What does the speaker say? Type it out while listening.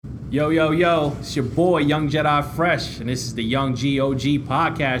Yo, yo, yo, it's your boy, Young Jedi Fresh, and this is the Young GOG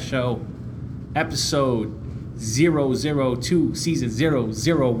podcast show, episode 002, season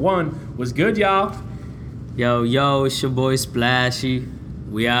 001. What's good, y'all? Yo, yo, it's your boy Splashy.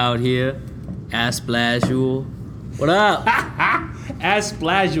 We out here, as Splasual. What up? As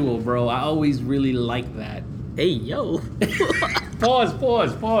Splasual, bro. I always really like that. Hey, yo.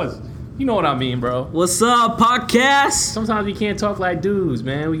 Pause. You know what I mean, bro. What's up, podcast? Sometimes we can't talk like dudes,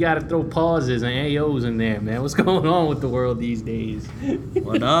 man. We gotta throw pauses and AOs in there, man. What's going on with the world these days?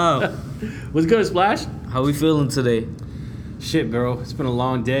 What up? What's good, Splash? How we feeling today? Shit, bro. It's been a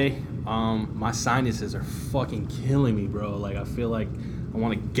long day. My sinuses are fucking killing me, bro. Like, I feel like I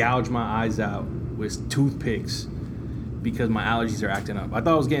want to gouge my eyes out with toothpicks because my allergies are acting up. I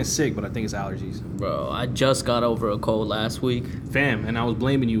thought I was getting sick, but I think it's allergies. Bro, I just got over a cold last week. Fam, and I was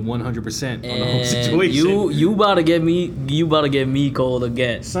blaming you 100% on the whole And situation. you about to get me cold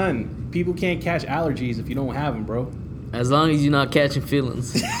again. Son, people can't catch allergies if you don't have them, bro. As long as you're not catching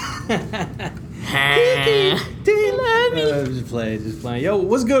feelings. Do you love me? Just playing. Yo,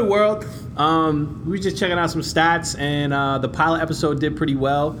 what's good, world? We were just checking out some stats, and the pilot episode did pretty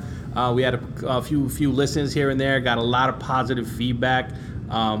well. We had a few listens here and there. Got a lot of positive feedback.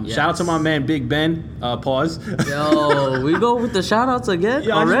 Yes. Shout out to my man Big Ben. Pause. Yo, we go with the shout outs again?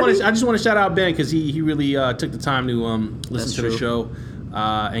 Yeah, already? I just want to shout out Ben because he really took the time to listen That's to true. the show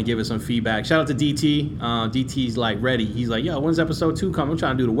and give us some feedback. Shout out to DT. DT's like ready. He's like, yo, when's episode 2 coming? I'm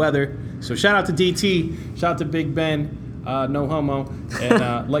trying to do the weather. So shout out to DT. Shout out to Big Ben. No homo.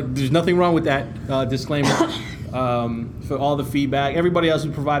 And like, there's nothing wrong with that disclaimer. For all the feedback, everybody else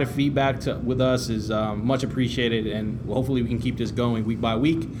who provided feedback with us is much appreciated, and hopefully we can keep this going week by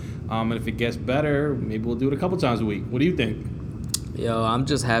week. And if it gets better, maybe we'll do it a couple times a week. What do you think? Yo, I'm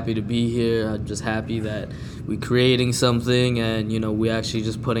just happy to be here. I'm just happy that we're creating something and, we actually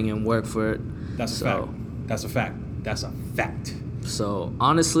just putting in work for it. That's a fact. So,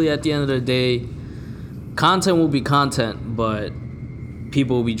 honestly, at the end of the day, content will be content, but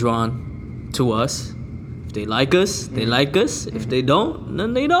people will be drawn to us. If they like us, they like us. If they don't,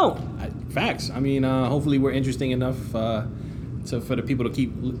 then they don't. Facts. I mean, hopefully we're interesting enough for the people to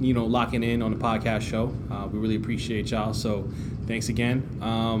keep, locking in on the podcast show. We really appreciate y'all. So thanks again.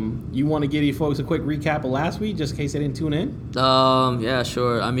 You want to give you folks a quick recap of last week, just in case they didn't tune in? Yeah,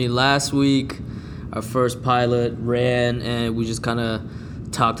 sure. I mean, last week, our first pilot ran, and we just kind of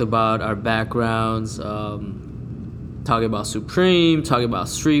talked about our backgrounds, talking about Supreme, talking about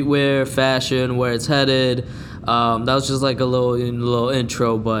streetwear, fashion, where it's headed. That was just like a little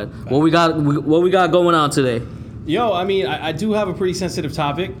intro. But what we got going on today? Yo, I mean, I do have a pretty sensitive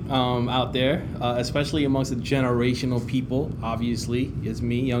topic out there, especially amongst the generational people. Obviously, it's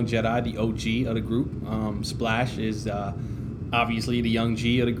me, Young Jedi, the OG of the group. Splash is obviously the Young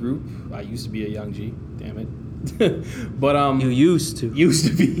G of the group. I used to be a Young G. Damn it. But You used to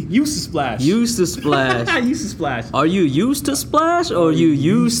splash. Used to splash. I used to splash. Are you used to splash or you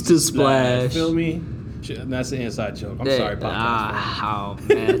used to splash? Feel me? That's an inside joke. I'm sorry, podcast. Oh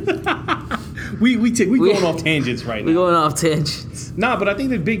man. we going off tangents right now. We're going off tangents. Nah, but I think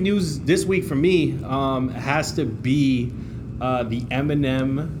the big news this week for me has to be the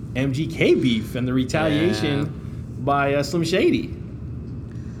Eminem MGK beef and the retaliation by Slim Shady.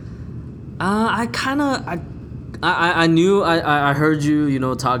 I knew I heard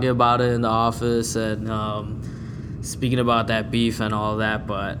you talking about it in the office and speaking about that beef and all that,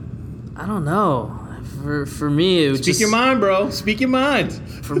 but I don't know. For me, it was Speak your mind, bro. Speak your mind.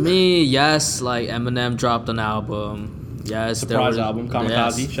 For me, yes, like Eminem dropped an album. Yes, Surprise album,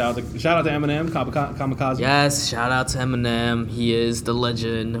 Kamikaze. Yes. Shout out to Eminem, Kamikaze. Yes, shout out to Eminem. He is the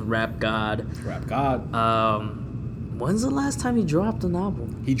legend, rap god. Rap God. When's the last time he dropped an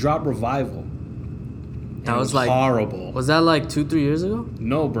album? He dropped Revival. That It was like horrible. Was that like 2-3 years ago?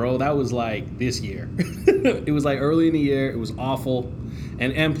 No, bro, that was like this year. It was like early in the year. It was awful.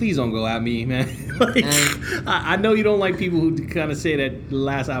 And please don't go at me, man. I know you don't like people who kind of say that the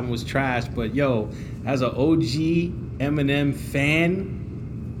last album was trash, but yo, as an OG Eminem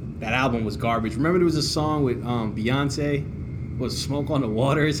fan, that album was garbage. Remember there was a song with Beyonce, was Smoke on the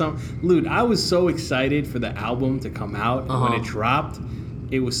Water or something? Dude, I was so excited for the album to come out, and when it dropped,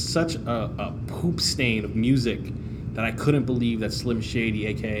 it was such a poop stain of music that I couldn't believe that Slim Shady,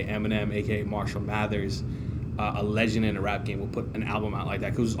 a.k.a. Eminem, a.k.a. Marshall Mathers, a legend in the rap game, will put an album out like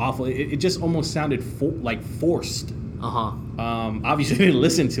that. 'Cause it was awful. It just almost sounded forced. Obviously, I didn't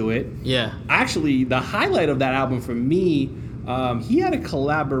listen to it. Yeah. Actually, the highlight of that album for me, he had a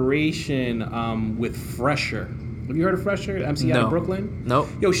collaboration with Fresher. Have you heard of Fresher? MC out of Brooklyn? Nope.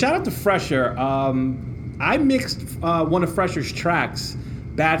 Yo, shout out to Fresher. I mixed one of Fresher's tracks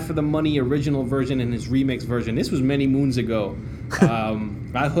Bad for the Money original version and his remix version. This was many moons ago.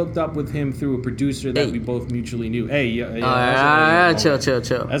 I hooked up with him through a producer that we both mutually knew. Hey, chill.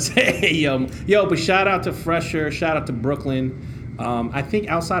 That's yo. But shout out to Fresher. Shout out to Brooklyn. I think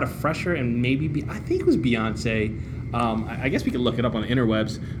outside of Fresher and maybe I think it was Beyonce. I guess we could look it up on the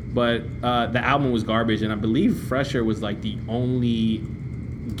interwebs. But the album was garbage, and I believe Fresher was like the only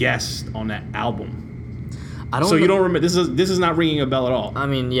guest on that album. You don't remember? This is not ringing a bell at all. I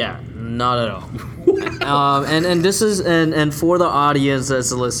mean, yeah, not at all. And this is and for the audience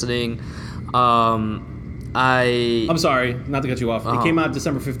that's listening, I'm sorry, not to cut you off. It came out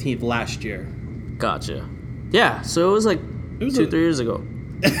December 15th last year. Gotcha. Yeah, so it was like 2-3 years ago.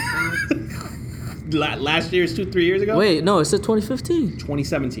 Last year is 2-3 years ago? Wait, no, it said 2015.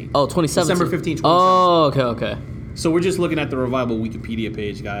 2017. Oh, 2017. December 15th, 2017. Oh, okay. So we're just looking at the Revival Wikipedia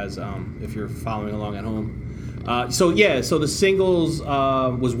page, guys, if you're following along at home. So the singles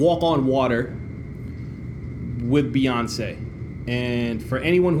was Walk on Water with Beyonce. And for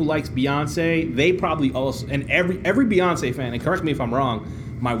anyone who likes Beyonce, they probably also, and every Beyonce fan, and correct me if I'm wrong,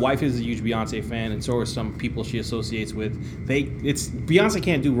 my wife is a huge Beyonce fan, and so are some people she associates with. Beyonce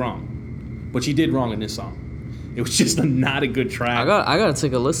can't do wrong. But she did wrong in this song. It was just not a good track. I got to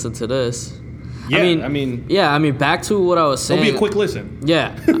take a listen to this. Yeah, I mean, back to what I was saying. It'll be a quick listen.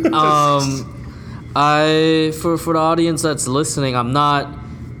 Yeah. For the audience that's listening, I'm not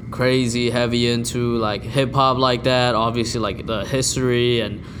crazy heavy into like hip hop like that. Obviously, like the history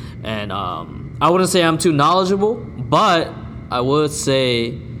and I wouldn't say I'm too knowledgeable, but I would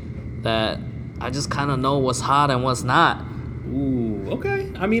say that I just kind of know what's hot and what's not. Ooh, okay.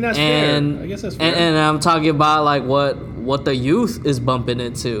 I mean, that's fair. I guess that's fair. And I'm talking about like what the youth is bumping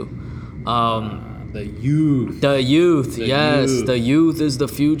into. The youth. Yes, the youth is the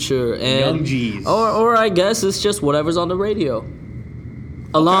future. And young G's. Or I guess it's just whatever's on the radio.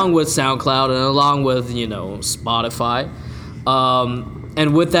 Along with SoundCloud and along with, Spotify.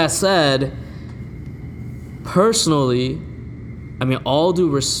 And with that said, personally, I mean, all due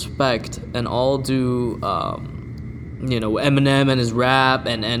respect and all due Eminem and his rap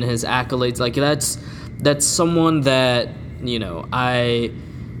and his accolades, like that's someone that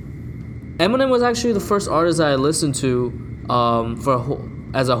Eminem was actually the first artist I listened to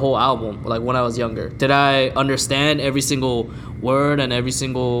as a whole album, like when I was younger. Did I understand every single word and every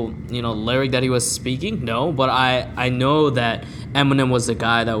single lyric that he was speaking? No, but I know that Eminem was the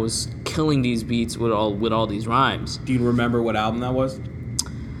guy that was killing these beats with all these rhymes. Do you remember what album that was?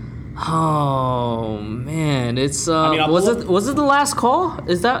 Oh man, it's was it The Last Call?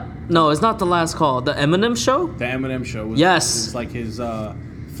 Is that no? It's not The Last Call. The Eminem Show. The Eminem Show. Was like his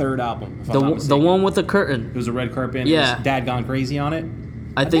third album. The one with the curtain. It was a red carpet. Yeah. It was Dad Gone Crazy on it.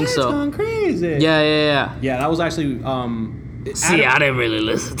 I think so. Dad Gone Crazy. Yeah. Yeah, that was actually. See, I didn't really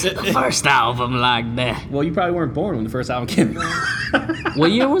listen to the first album like that. Well, you probably weren't born when the first album came out.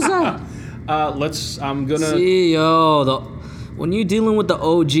 What year was that? I'm gonna see, when you're dealing with the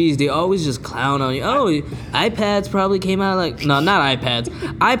OGs, they always just clown on you. Oh, iPads probably came out not iPads.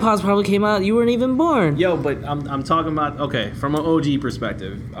 iPods probably came out. You weren't even born. Yo, but I'm talking about from an OG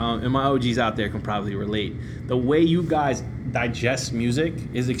perspective, and my OGs out there can probably relate. The way you guys digest music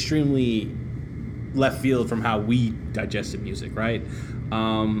is extremely left field from how we digested music, right?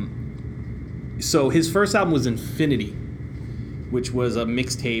 So his first album was Infinity, which was a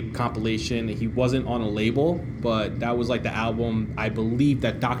mixtape compilation. He wasn't on a label, but that was like the album I believe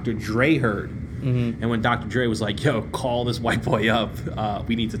that Dr. Dre heard. Mm-hmm. And when Dr. Dre was like, yo, call this white boy up,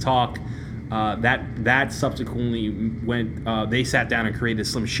 we need to talk, that subsequently went, they sat down and created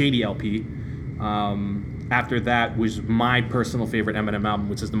Slim Shady LP. After that was my personal favorite Eminem album,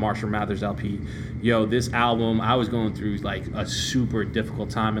 which is the Marshall Mathers LP. Yo, this album, I was going through like a super difficult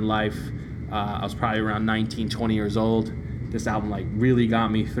time in life. I was probably around 19, 20 years old. This album like really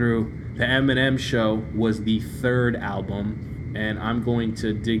got me through. The Eminem Show was the third album, and I'm going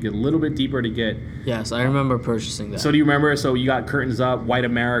to dig a little bit deeper to get. Yes, I remember purchasing that. So do you remember? So you got Curtains Up, White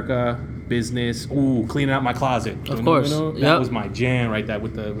America, Business. Ooh, Cleaning Out My Closet. Of course, that was my jam right there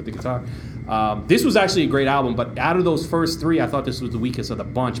with the guitar. This was actually a great album, but out of those first three, I thought this was the weakest of the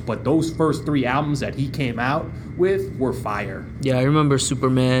bunch. But those first three albums that he came out with were fire. Yeah, I remember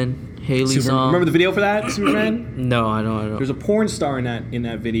Superman. Haley song. Remember the video for that, Superman? No, I don't. There's a porn star in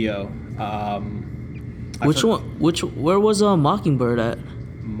that video. Which one? Where was Mockingbird at?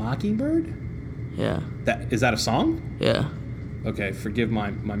 Mockingbird? Yeah. Is that a song? Yeah. Okay, forgive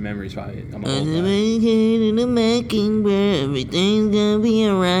my memories. Probably. I'm old guy. Mockingbird, everything's gonna be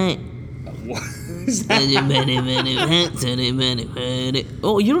alright. What is that?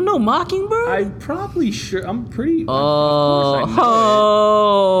 Oh, you don't know Mockingbird? I'm probably sure. I'm pretty. Oh, of course I know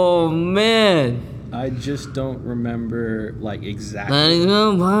oh man. it. I just don't remember like exactly.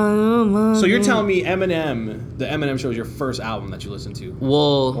 So you're telling me Eminem, the Eminem Show is your first album that you listened to?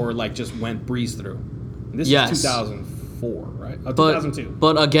 Well, or like just went breeze through? This yes. is 2004, right? Oh, but 2002.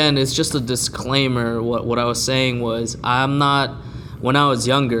 But again, it's just a disclaimer. What I was saying was, I'm not. When I was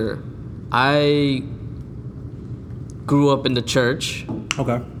younger, I grew up in the church.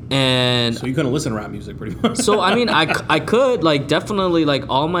 Okay. And so you couldn't listen to rap music pretty much. So I mean, I could like definitely like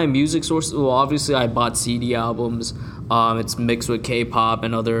all my music sources. Well, obviously I bought CD albums. It's mixed with K-pop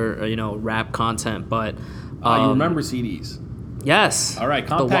and other rap content. But you remember CDs? Yes. All right,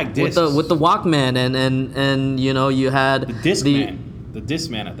 compact discs with the Walkman and you had the Discman. The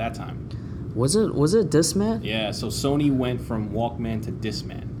Discman at that time. Was it Discman? Yeah. So Sony went from Walkman to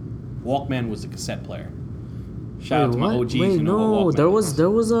Discman. Walkman was the cassette player. Shout out to my OGs who know what Walkman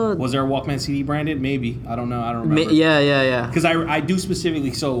was a... Was there a Walkman CD branded? Maybe. I don't know. I don't remember. Yeah. Because I do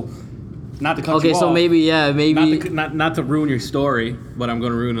specifically, so not to cut you off. Okay, so maybe. Not to ruin your story, but I'm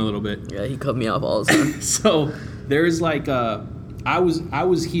going to ruin it a little bit. Yeah, he cut me off all the time. So there's like, I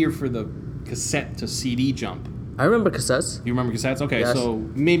was here for the cassette to CD jump. I remember cassettes. You remember cassettes? Okay, yes. So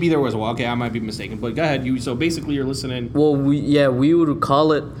maybe there was one. Okay, I might be mistaken, but go ahead. So basically you're listening. Well, we would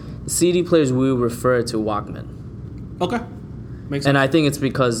call it CD players. We would refer it to Walkman. Okay. Makes sense. And I think it's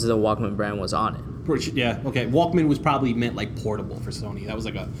because the Walkman brand was on it. Yeah, okay. Walkman was probably meant like portable for Sony. That was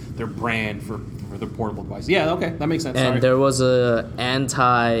like their brand for their portable device. Yeah, okay. That makes sense. And sorry. there was a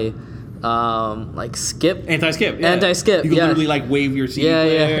skip. Anti-skip. Yeah. Anti-skip, You could literally like wave your CD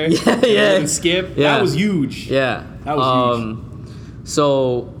player. Yeah. And skip. Yeah. That was huge. Yeah. That was huge.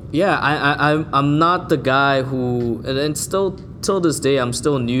 So, yeah, I'm not the guy who... And still, till this day, I'm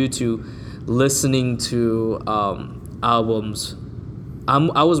still new to listening to... albums.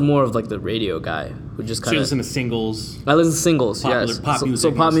 I was more of like the radio guy who just kind of... So you listen to singles. I listen to singles, yes. Pop music.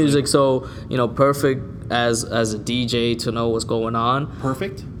 So pop music, so, perfect as a DJ to know what's going on.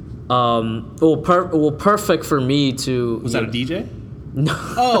 Perfect? Perfect for me to... Was that a DJ? No.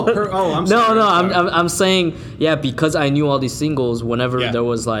 I'm sorry. No, I'm saying, yeah, because I knew all these singles whenever there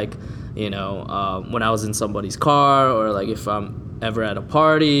was like, when I was in somebody's car or like if I'm ever at a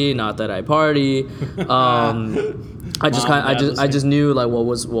party, not that I party, I just knew like what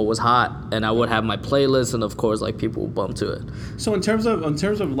was hot, and I would have my playlist, and of course like people would bump to it. So in terms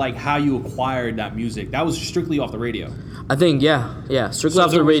of like how you acquired that music, that was strictly off the radio. I think strictly off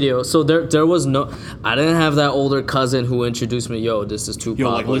the radio. So there was no, I didn't have that older cousin who introduced me. Yo, this is Tupac.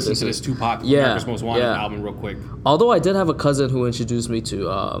 Yo, like listen to this Tupac, America's Most Wanted album real quick. Although I did have a cousin who introduced me to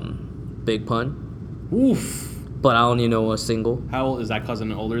Big Pun. Oof. But I only know a single. How old is that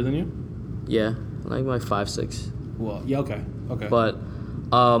cousin? Older than you? Yeah, like 5'6". Well, yeah, okay. But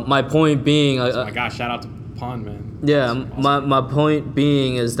my point being, oh my gosh, shout out to Pun, man. Yeah, awesome. my point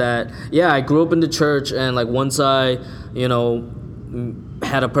being is that I grew up in the church, and like once I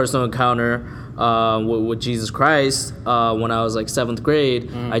had a personal encounter with Jesus Christ when I was like 7th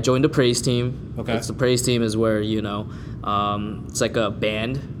grade, I joined the praise team. Okay. The praise team is where it's like a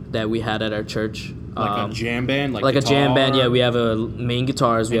band that we had at our church. Like a jam band? Like a jam band, yeah. We have a main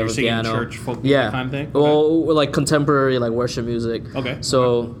guitars, we have a piano. Church folk music kind of thing? Okay. Well, like contemporary, like worship music. Okay.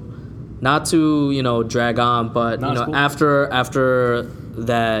 So, not to, drag on, but, cool. after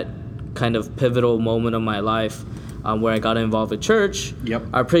that kind of pivotal moment of my life where I got involved with church,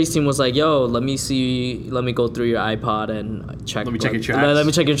 our praise team was like, yo, let me go through your iPod and check. Let me check your tracks. Let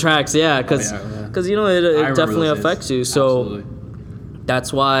me check your tracks, yeah, because it definitely affects you. So, absolutely.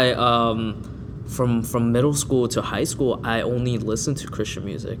 That's why... From middle school to high school, I only listened to Christian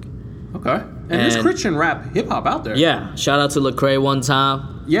music. Okay. And there's Christian rap, hip hop out there. Yeah. Shout out to Lecrae one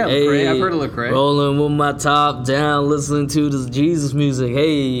time. Yeah, Lecrae. I've heard of Lecrae. Rolling with my top down, listening to this Jesus music.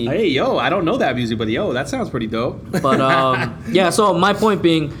 Hey. Hey, yo, I don't know that music, but yo, that sounds pretty dope. But so my point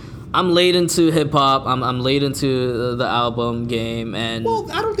being, I'm late into hip hop. I'm late into the album game, and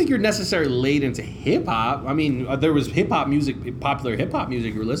I don't think you're necessarily late into hip hop. I mean, there was popular hip hop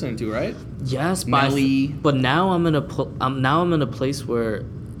music you were listening to, right? Yes, Nelly. But now I'm in a place where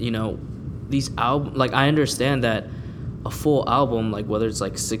these albums. Like I understand that a full album, like whether it's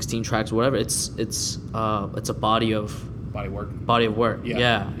like 16 tracks, or whatever, it's a body of work.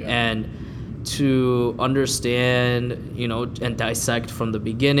 Yeah. And to understand, and dissect from the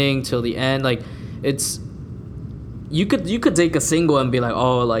beginning till the end, like it's you could take a single and be like,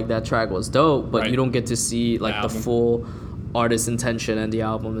 oh, like that track was dope, but you don't get to see like the full artist's intention and the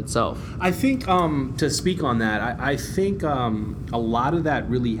album itself. I think to speak on that, I think a lot of that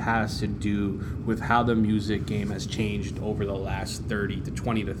really has to do with how the music game has changed over the last 30,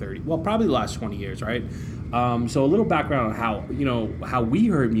 well, probably the last 20 years, right? So a little background on how we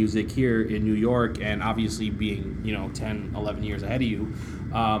heard music here in New York, and obviously being 10, 11 years ahead of you.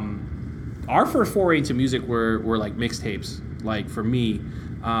 Our first foray into music were like mixtapes. Like for me,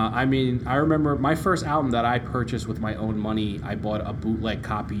 I remember my first album that I purchased with my own money. I bought a bootleg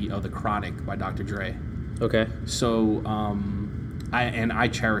copy of The Chronic by Dr. Dre. Okay. So I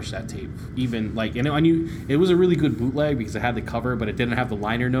cherished that tape. Even like, I knew it was a really good bootleg because it had the cover, but it didn't have the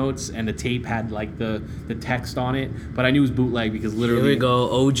liner notes, and the tape had like the text on it. But I knew it was bootleg because literally. Here we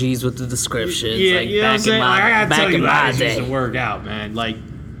go, OGs with the descriptions. Yeah, like you know what I'm saying? I gotta tell you how this used day. to work out, man. Like,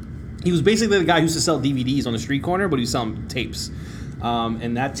 he was basically the guy who used to sell DVDs on the street corner, but he was selling tapes.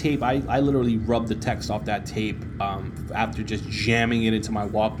 And that tape, I literally rubbed the text off that tape after just jamming it into my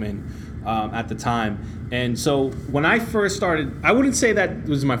Walkman at the time. And so when I first started, I wouldn't say that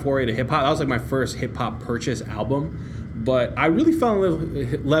was my foray to hip-hop. That was like my first hip-hop purchase album. But I really fell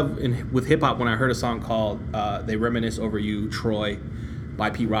in love with hip-hop when I heard a song called They Reminisce Over You, Troy, by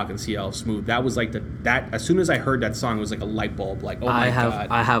Pete Rock and CL Smooth. That was like that. As soon as I heard that song, it was like a light bulb. Like, oh my god!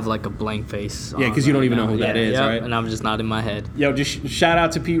 I have like a blank face. Yeah, because you don't even know who that is, right? And I'm just not in my head. Yo, just shout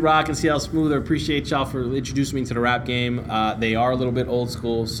out to Pete Rock and CL Smooth. I appreciate y'all for introducing me to the rap game. They are a little bit old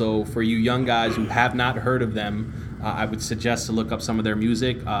school, so for you young guys who have not heard of them, I would suggest to look up some of their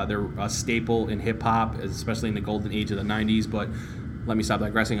music. They're a staple in hip hop, especially in the golden age of the '90s. But let me stop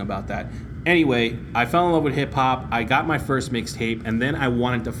digressing about that. Anyway, I fell in love with hip-hop. I got my first mixtape, and then I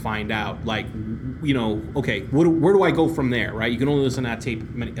wanted to find out, like, okay, where do I go from there, right? You can only listen to that tape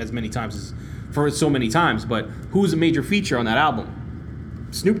as many times so many times, but who's a major feature on that album?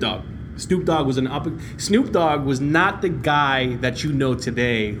 Snoop Dogg. Snoop Dogg was not the guy that you know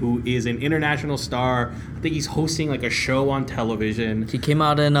today, who is an international star. I think he's hosting, like, a show on television. He came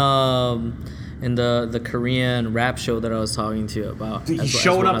out in the Korean rap show that I was talking to you about. He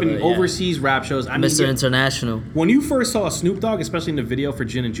showed up in overseas rap shows. Mr. International. When you first saw Snoop Dogg, especially in the video for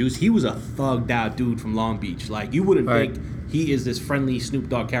Gin and Juice, he was a thugged out dude from Long Beach. Like, you wouldn't think he is this friendly Snoop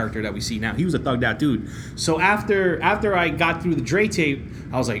Dogg character that we see now. He was a thugged out dude. So after I got through the Dre tape,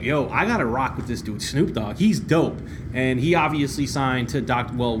 I was like, yo, I gotta rock with this dude, Snoop Dogg. He's dope. And he obviously signed to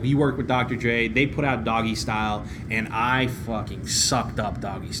he worked with Dr. Dre. They put out Doggy Style, and I fucking sucked up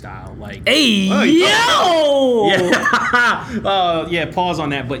Doggy Style. Like, hey, yo! Yeah, pause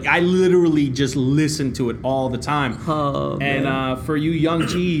on that. But I literally just listened to it all the time. Oh, and for you young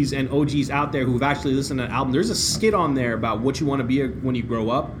G's and OGs out there who've actually listened to the album, there's a skit on there about what you want to be when you grow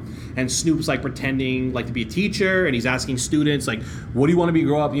up. And Snoop's like pretending like to be a teacher, and he's asking students like, what do you want to be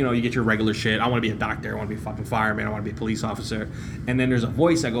grow up? You get your regular shit. I want to be a doctor. I want to be a fucking fireman. I want to be a police officer. And then there's a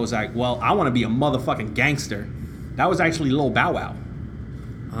voice that goes like, well, I want to be a motherfucking gangster. That was actually Lil Bow Wow.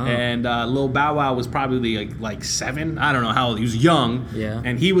 Oh. And Lil Bow Wow was probably like 7. I don't know how old. He was young. Yeah.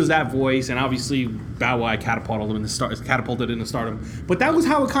 And he was that voice. And obviously Bow Wow catapulted into stardom. But that was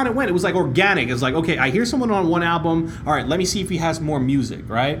how it kind of went. It was like organic. It's like, okay, I hear someone on one album. All right, let me see if he has more music,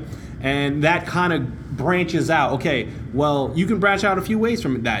 right? And that kind of branches out. Okay, well, you can branch out a few ways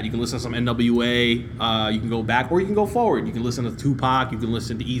from that. You can listen to some NWA. You can go back, or you can go forward. You can listen to Tupac. You can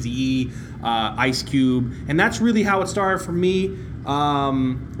listen to Eazy-E, Ice Cube. And that's really how it started for me.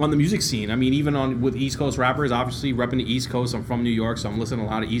 On the music scene. I mean, even with East Coast rappers, obviously repping the East Coast. I'm from New York, so I'm listening to a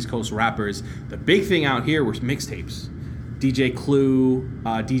lot of East Coast rappers. The big thing out here was mixtapes. DJ Clue,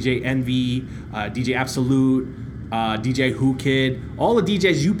 DJ Envy, DJ Absolute, DJ Who Kid, all the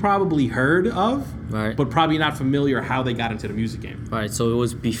DJs you probably heard of, right, but probably not familiar how they got into the music game. Right, so it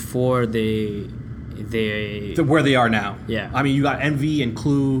was before they to where they are now. Yeah. I mean, you got Envy and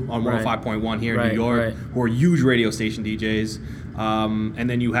Clue on 105.1 here in New York, who are huge radio station DJs. And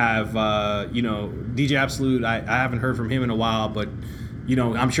then you have, DJ Absolute. I haven't heard from him in a while, but,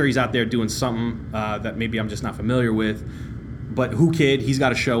 I'm sure he's out there doing something that maybe I'm just not familiar with. But Who Kid, he's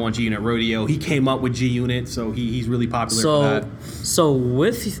got a show on G Unit Rodeo. He came up with G Unit, so he's really popular for that. So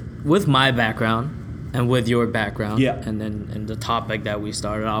with my background and with your background, yeah, and the topic that we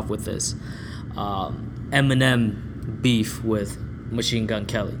started off with is Eminem beef with Machine Gun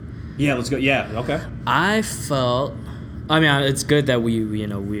Kelly. Yeah, let's go. Yeah, okay. I felt. I mean, it's good that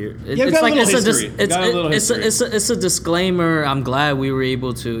it's a disclaimer. I'm glad we were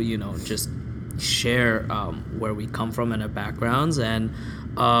able to, just share where we come from and our backgrounds. And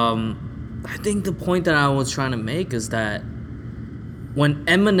I think the point that I was trying to make is that when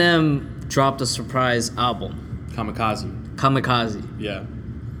Eminem dropped a surprise album, Kamikaze. Yeah. Yeah.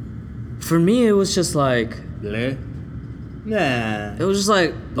 For me, it was just like, Nah. It was just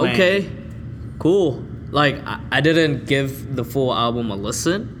like, Bland. okay, cool. Like, I didn't give the full album a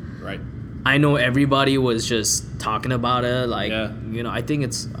listen. Right. I know everybody was just talking about it. Like, Yeah. you know, I think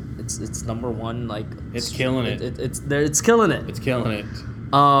it's number one. Like, It's killing it. It's killing it. It's killing it.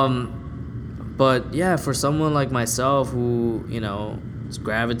 But yeah, for someone like myself who, you know,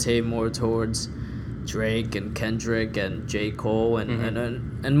 gravitate more towards Drake and Kendrick and J. Cole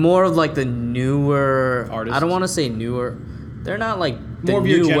and more of like the newer Artists. I don't want to say newer. They're not like the More of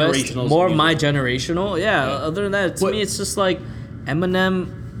your new West, generational more of music. my generational. Yeah. Other than that, to me, it's just like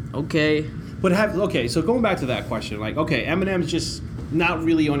Eminem. Okay. But so going back to that question, like, okay, Eminem's just not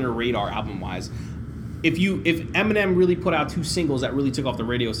really on your radar album wise. If Eminem really put out 2 singles that really took off the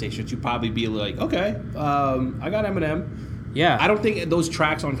radio stations, you'd probably be like, okay, I got Eminem. Yeah. I don't think those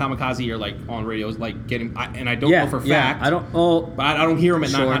tracks on Kamikaze are like on radios, like getting. And I don't know for a fact. I don't. Oh, But I don't hear them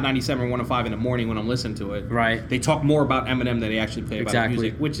at Sure. 97 or 105 in the morning when I'm listening to it. Right. They talk more about Eminem than they actually play about Exactly.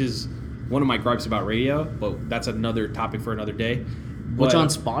 music, which is one of my gripes about radio. But that's another topic for another day. which But, on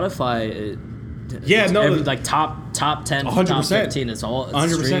Spotify. Like top 10, 100%. top 15. It's all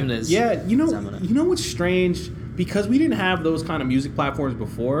 100%. streamed as Yeah, you Eminem. know what's strange? Because we didn't have those kind of music platforms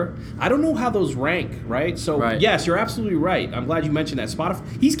before, I don't know how those rank, right? So, Right. yes, you're absolutely right. I'm glad you mentioned that. Spotify,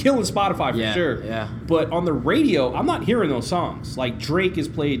 he's killing Spotify for Yeah, sure. yeah. But on the radio, I'm not hearing those songs. Like, Drake has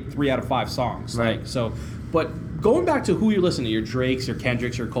played 3 out of 5 songs. Right. Like, so, but going back to who you're listening to, your Drakes, your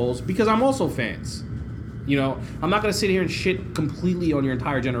Kendricks, your Coles, because I'm also fans. You know, I'm not going to sit here and shit completely on your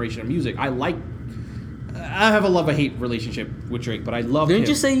entire generation of music. I have a love-hate relationship with Drake, but I love him. Didn't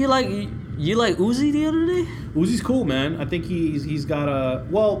you say you like Uzi the other day? Uzi's cool, man. I think he's got a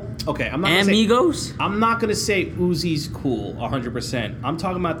okay. I'm not gonna Amigos? I'm not gonna say Uzi's cool 100%. I'm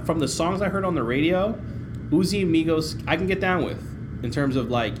talking about from the songs I heard on the radio. Uzi and Migos, I can get down with in terms of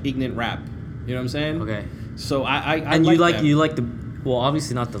like ignorant rap. You know what I'm saying? Okay. So I And them. you like the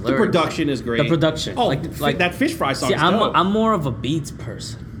obviously not the the lyrics. production is great. The production. Oh, like that Fish Fry song. See, is dope. I'm more of a beats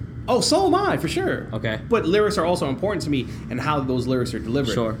person. Oh, so am I, for sure. Okay. But lyrics are also important to me and how those lyrics are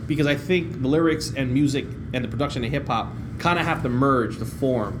delivered. Sure. Because I think the lyrics and music and the production of hip-hop kind of have to merge to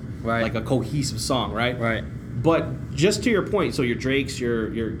form like a cohesive song, right? Right. But just to your point, so your Drakes,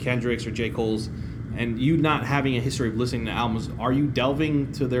 your Kendricks, your J. Cole's, and you not having a history of listening to albums, are you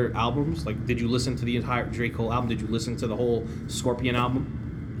delving to their albums? Like, did you listen to the entire J. Cole album? Did you listen to the whole Scorpion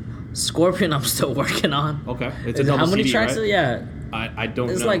album? Scorpion, I'm still working on. Okay. It's a double How many CD, tracks? right? Yeah. I don't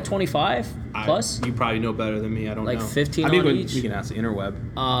know. It's like 25 plus. You probably know better than me. I don't know. Like 15 I mean, on each. we can ask the interweb.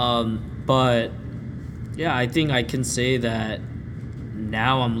 But yeah, I think I can say that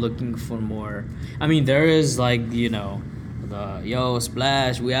now I'm looking for more. I mean, there is like, you know, the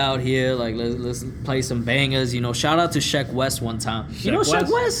Splash, we out here, like let's play some bangers. You know, shout out to Sheck West one time. You know Sheck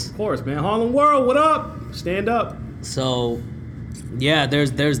West? Of course, man. Harlem World, what up? Stand up. So yeah,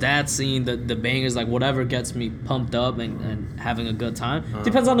 there's that scene, the bangers, like whatever gets me pumped up and having a good time.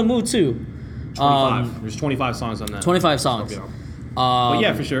 Depends on the mood too. 25. There's 25 songs on that. 25 songs. But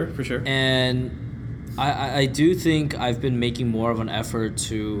yeah, for sure. And I do think I've been making more of an effort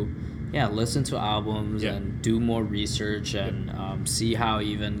to listen to albums and do more research and see how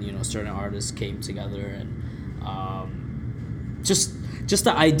even, you know, certain artists came together and just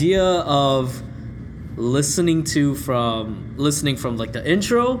the idea of listening from like the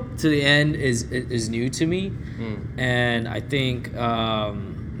intro to the end is new to me. And I think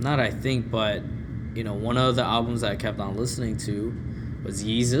but you know, one of the albums that I kept on listening to was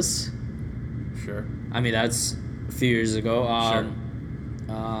Yeezus. Sure. I mean, that's a few years ago. Sure.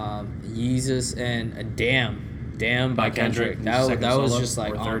 Yeezus and Damn by Kendrick. That was just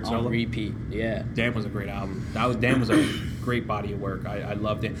like on repeat. Yeah. Damn was a great album. Damn was a great body of work. I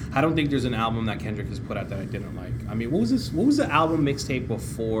loved it. I don't think there's an album that Kendrick has put out that I didn't like. I mean, what was the album mixtape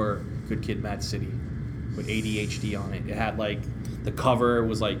before Good Kid, Mad City with ADHD on it? It had like the cover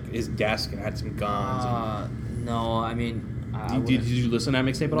was like his desk and had some guns. No, I mean. Did you listen to that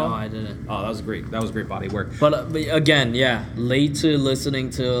mixtape at all? No, I didn't. Oh, that was great. That was great body work. But again, late to listening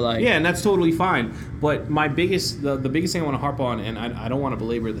to like. Yeah, and that's totally fine. But the biggest thing I want to harp on, and I don't want to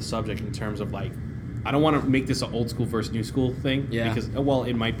belabor the subject in terms of like, I don't want to make this an old school versus new school thing. Yeah. Because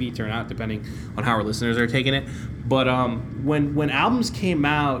it might turn out depending on how our listeners are taking it. But when albums came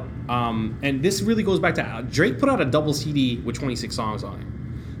out, and this really goes back to Drake put out a double CD with 26 songs on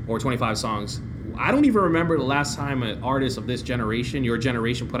it, or 25 songs. I don't even remember the last time an artist of this generation, your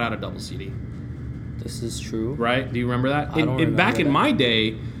generation, put out a double CD. This is true. Right? Do you remember that? I don't remember back in that. my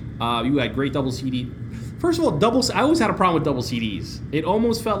day, you had great double CD. First of all, I always had a problem with double CDs. It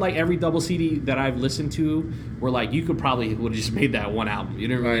almost felt like every double CD that I've listened to were like, you could probably would have just made that one album. You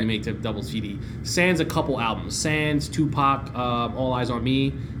didn't really make the double CD. Sans a couple albums. Sans, Tupac, All Eyes on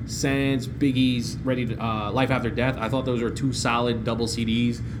Me. Sans, Biggie's Life After Death. I thought those were 2 solid double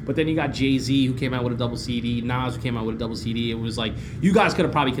CDs. But then you got Jay-Z who came out with a double CD. Nas who came out with a double CD. It was like, you guys could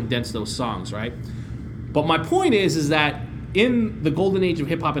have probably condensed those songs, right? But my point is that in the golden age of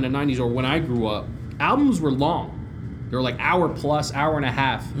hip-hop in the 90s, or when I grew up, albums were long. They were like hour plus, hour and a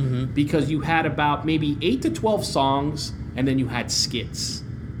half, because you had about maybe 8 to 12 songs, and then you had skits.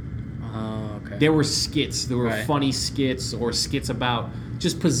 Oh, okay. There were skits. There were funny skits, or skits about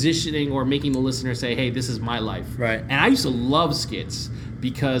just positioning or making the listener say, hey, this is my life. Right. And I used to love skits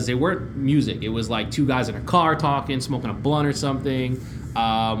because they weren't music. It was like 2 guys in a car talking, smoking a blunt or something.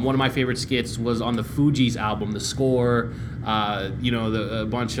 One of my favorite skits was on the Fugees album, The Score. A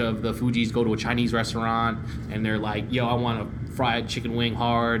bunch of the Fugees go to a Chinese restaurant and they're like, yo, I want a fried chicken wing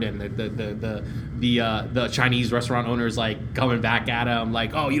hard, and the Chinese restaurant owner is like coming back at him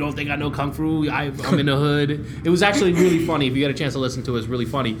like, oh, you don't think I know Kung Fu? I'm in the hood. It was actually really funny. If you get a chance to listen to it, it's really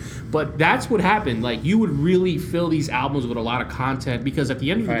funny. But that's what happened. Like, you would really fill these albums with a lot of content because at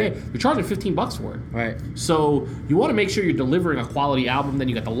the end of the day, you're charging $15 for it. Right. So you want to make sure you're delivering a quality album. Then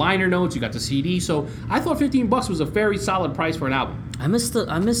you got the liner notes, you got the CD. So I thought $15 was a very solid price for an album. I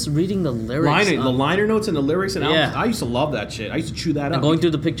miss reading the lyrics. The liner notes and the lyrics and albums. Yeah. I used to love that shit. I used to chew that up. And going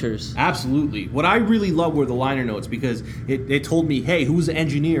through the pictures. Absolutely. What I really loved were the liner notes because it told me, hey, who's the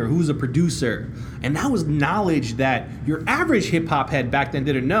engineer? Who's the producer? And that was knowledge that your average hip-hop head back then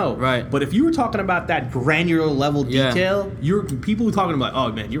didn't know. Right. But if you were talking about that granular level detail, people were talking about,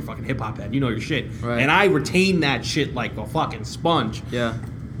 oh, man, you're a fucking hip-hop head. You know your shit. Right. And I retained that shit like a fucking sponge. Yeah.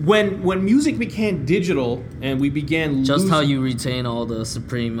 When music became digital and we began just how you retain all the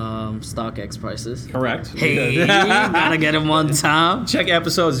Supreme StockX prices. Correct. Hey, gotta get them one time. Check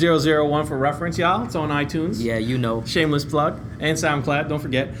episode 001 for reference, y'all. It's on iTunes. Yeah, you know. Shameless plug. And SoundCloud, don't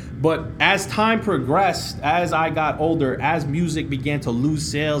forget. But as time progressed, as I got older, as music began to lose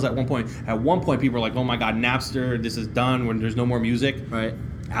sales at one point people were like, oh my God, Napster, this is done when there's no more music. Right.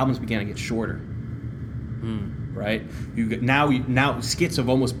 Albums began to get shorter. Right? Now skits have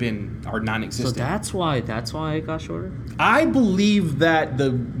almost are non-existent. So that's why it got shorter? I believe that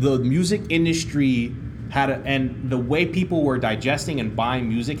the music industry and the way people were digesting and buying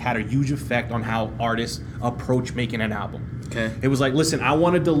music had a huge effect on how artists approach making an album. Okay. It was like, listen, I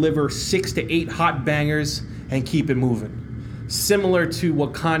want to deliver 6 to 8 hot bangers and keep it moving. Similar to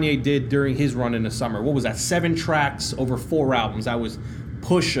what Kanye did during his run in the summer. What was that? 7 tracks over 4 albums. That was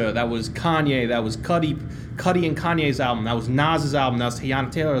Pusha, that was Kanye, that was Cudi and Kanye's album, that was Nas's album, that was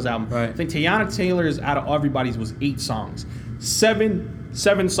Teyana Taylor's album. Right. I think Teyana Taylor's out of everybody's was 8 songs. 7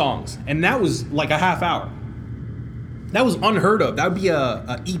 songs. And that was like a half hour. That was unheard of. That would be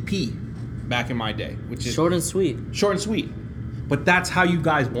a EP back in my day. Which is short and sweet. Short and sweet. But that's how you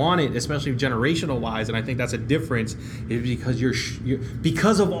guys want it, especially generational wise, and I think that's a difference, is because you're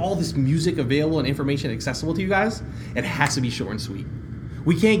because of all this music available and information accessible to you guys, it has to be short and sweet.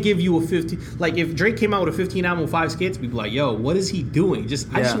 We can't give you a 15. Like, if Drake came out with a 15 album with 5 skits, we'd be like, yo, what is he doing? I just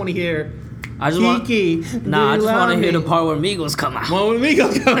want to hear I just want to hear the part where Migos come out. Well, when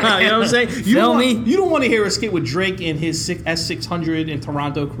Migos come out, you know what I'm saying? You don't want to hear a skit with Drake in his S600 in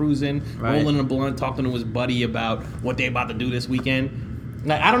Toronto cruising, rolling a blunt, talking to his buddy about what they about to do this weekend.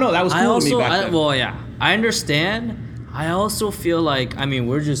 Like, I don't know. That was cool to me back then. Well, yeah. I understand. I also feel like,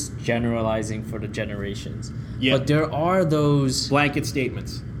 we're just generalizing for the generations. Yeah. But there are those blanket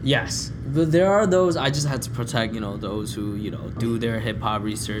statements. Yes. But there are those, I just had to protect, those who, do their hip hop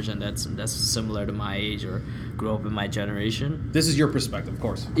research, and that's similar to my age or grew up in my generation. This is your perspective, of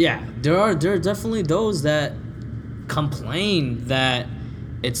course. Yeah. There are definitely those that complain that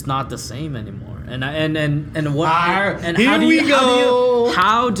it's not the same anymore.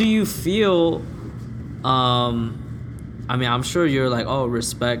 How do you feel I'm sure you're like, oh,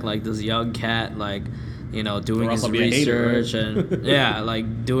 respect like this young cat, like, doing his research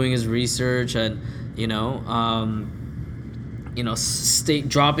and doing his research and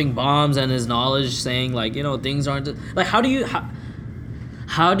dropping bombs and his knowledge, saying like, things aren't like, how do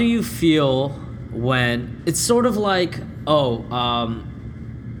you feel when it's sort of like, I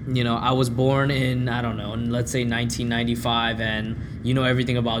was born in, I don't know, let's say 1995, and you know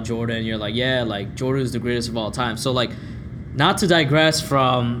everything about Jordan. You're like, yeah, like Jordan is the greatest of all time. So like, not to digress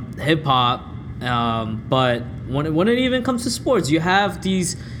from hip hop, but when it even comes to sports, you have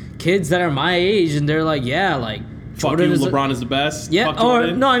these kids that are my age, and they're like, yeah, like Jordan LeBron is the best. Yeah, but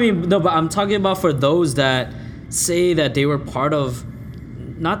I'm talking about for those that say that they were part of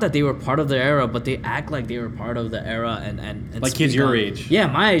not that they were part of the era, but they act like they were part of the era and like kids your age. Yeah,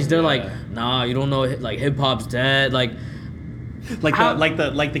 my age. They're like, nah, you don't know, like hip hop's dead. Like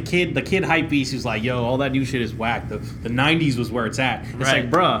the kid hype beast who's like, yo, all that new shit is whack. The 90s was where it's at. It's like,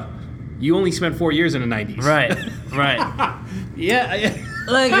 bruh, you only spent 4 years in the 90s. Right. Yeah.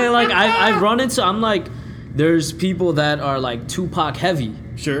 like I run into, I'm like, there's people that are like Tupac heavy.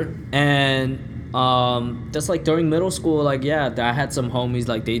 Sure. And just like during middle school, like I had some homies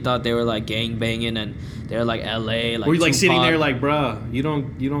like they thought they were like gang banging and they're like LA, like were you like Tupac. sitting there like, bruh, you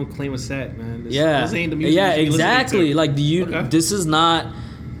don't claim a set, man. This ain't the music. Yeah, exactly. Like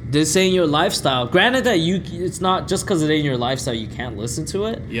this ain't your lifestyle. Granted that it's not just because it ain't your lifestyle you can't listen to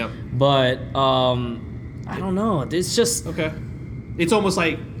it. Yep. But I don't know. It's just okay. It's almost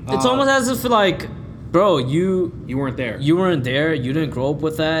like it's almost as if like, bro, you weren't there. You weren't there. You didn't grow up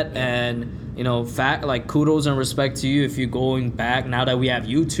with that, and like kudos and respect to you if you're going back now that we have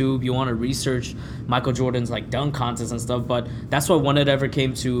YouTube. You want to research Michael Jordan's like dunk contests and stuff, but that's why when it ever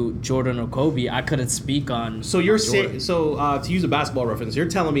came to Jordan or Kobe, I couldn't speak on. So you're saying, to use a basketball reference, you're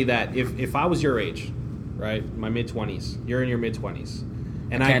telling me that if I was your age, right, my mid-20s, you're in your mid-20s,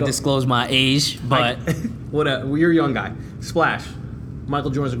 and I can't disclose my age, but you're a young guy. Splash, Michael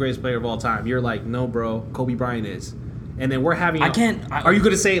Jordan's the greatest player of all time. You're like, no, bro, Kobe Bryant is. And then we're having. Are you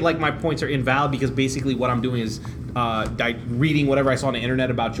going to say like my points are invalid because basically what I'm doing is reading whatever I saw on the internet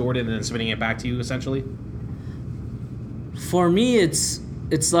about Jordan and then spinning it back to you essentially? For me, it's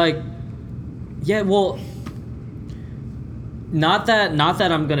like, yeah, well, not that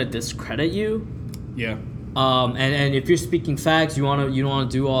I'm gonna discredit you. Yeah. And if you're speaking facts, you want to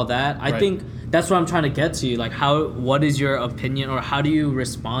do all that. I think that's what I'm trying to get to. Like, what is your opinion, or how do you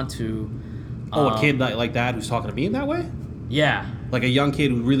respond to? A kid like that who's talking to me in that way? Yeah. Like a young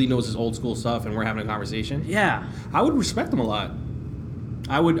kid who really knows his old school stuff and we're having a conversation? Yeah. I would respect him a lot.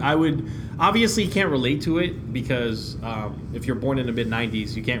 I would obviously can't relate to it because if you're born in the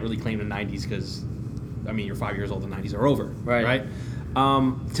mid-90s, you can't really claim the 90s because, I mean, you're 5 years old, the 90s are over. Right?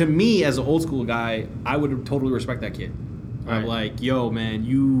 To me, as an old school guy, I would totally respect that kid. Right. I'm like, yo, man,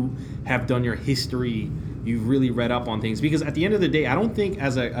 you have done your history. You've really read up on things because at the end of the day, I don't think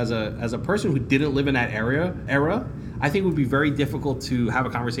as a person who didn't live in that era, I think it would be very difficult to have a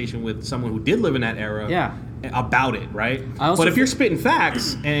conversation with someone who did live in that era about it, right? But if you're spitting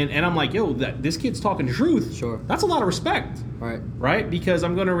facts and I'm like, yo, this kid's talking truth, sure, that's a lot of respect, right? Because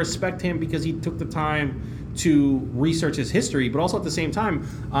I'm going to respect him because he took the time to research his history, but also at the same time,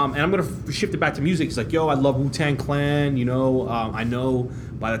 and I'm going to shift it back to music. It's like, yo, I love Wu-Tang Clan, I know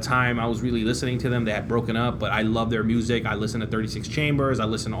by the time I was really listening to them, they had broken up, but I love their music. I listen to 36 Chambers. I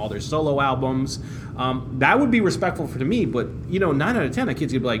listen to all their solo albums. That would be respectful to me, but, 9 out of 10, a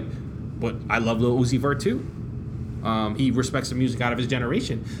kid's going to be like, but I love Lil Uzi Vert too. He respects the music out of his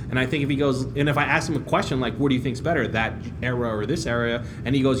generation. And I think if he goes, and if I ask him a question like, what do you think's better, that era or this era?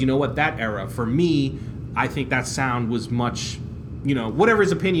 And he goes, you know what, that era, for me, I think that sound was much, whatever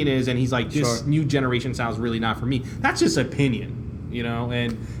his opinion is, and he's like, this new generation sounds really not for me. That's just opinion,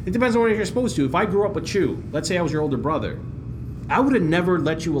 and it depends on what you're supposed to. If I grew up with you, let's say I was your older brother, I would have never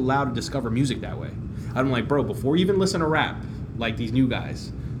let you allow to discover music that way. I'm like, bro, before you even listen to rap, like these new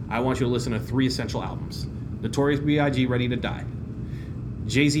guys, I want you to listen to 3 essential albums. Notorious B.I.G., Ready to Die.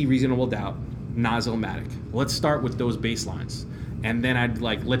 Jay-Z, Reasonable Doubt. Nas, Illmatic. Let's start with those bass lines. And then I'd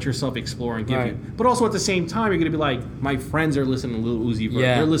like let yourself explore and give you. But also at the same time, you're gonna be like, my friends are listening to Lil Uzi Vert.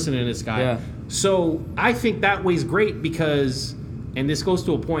 They're listening to this guy. Yeah. So I think that way's great because, and this goes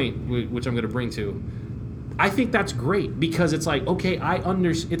to a point which I'm gonna bring to. I think that's great because it's like, okay,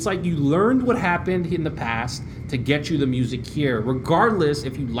 it's like you learned what happened in the past to get you the music here, regardless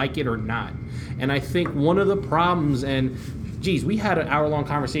if you like it or not. And I think one of the problems, and geez, we had an hour-long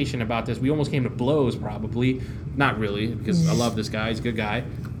conversation about this. We almost came to blows, probably. Not really, because I love this guy. He's a good guy.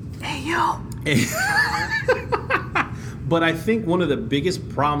 Hey, yo. But I think one of the biggest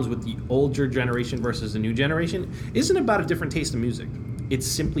problems with the older generation versus the new generation isn't about a different taste of music. It's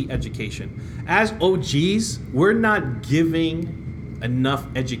simply education. As OGs, we're not giving enough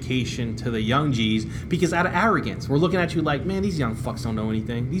education to the young Gs because out of arrogance, we're looking at you like, man, these young fucks don't know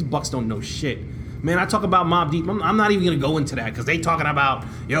anything. These bucks don't know shit. Man, I talk about Mobb Deep. I'm not even going to go into that because they talking about,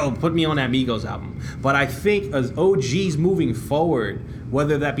 yo, put me on that Migos album. But I think as OGs moving forward,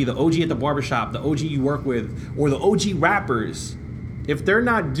 whether that be the OG at the barbershop, the OG you work with, or the OG rappers, if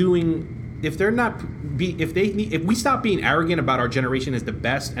we stop being arrogant about our generation is the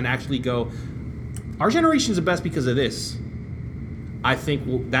best and actually go, our generation is the best because of this, I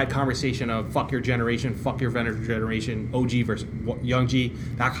think that conversation of fuck your generation, fuck your generation, OG versus young G,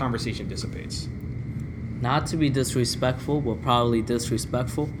 that conversation dissipates. not to be disrespectful, but probably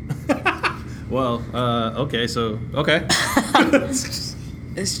disrespectful. Well, okay, so okay.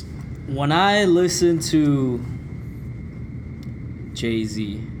 It's when I listen to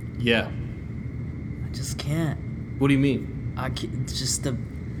Jay-Z, Yeah. I just can't. What do you mean? I can't, just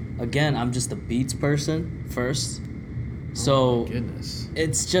again, I'm just a beats person first. So Oh my goodness.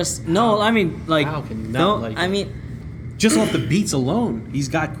 it's just no. I mean, like How can you not no. like I it? mean, Just off the beats alone, he's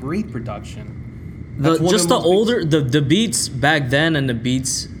got great production. That's one of just the most older the beats back then and the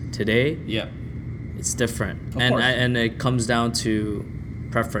beats today. Yeah. It's different, Of and course. and it comes down to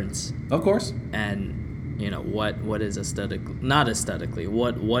preference Of course. and what is not aesthetically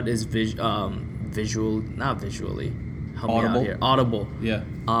what is visual, not visually, help me Audible? out here, audible. Yeah.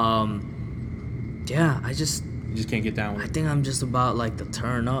 Yeah, You just can't get down with I it. think I'm just about like the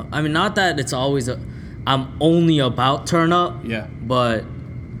turn up. I mean, not that it's always I'm only about turn up, Yeah. but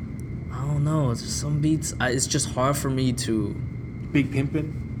I don't know. It's just some beats. It's just hard for me to. Big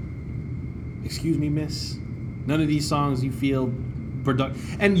Pimpin'. Excuse me, miss. None of these songs you feel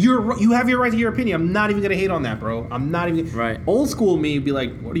and you have your right to your opinion. I'm not even gonna hate on that, bro. I'm not even Right. Old school me would be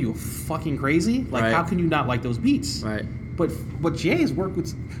like, what are you, fucking crazy? Like, Right. how can you not like those beats? Right. But Jay's work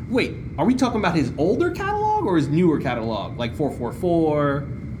with. Wait, are we talking about his older catalog or his newer catalog? Like 444.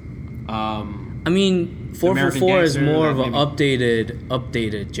 I mean, 444 is Gangster, more of that an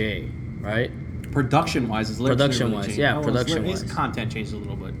updated J, right? Production wise, his lyrics didn't really change. yeah, Oh, his production-wise. content changed a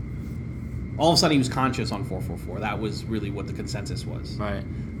little bit. All of a sudden, he was conscious on 444. That was really what the consensus was. Right.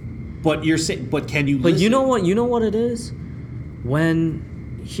 But you're saying, but can you? But listen? you know what it is?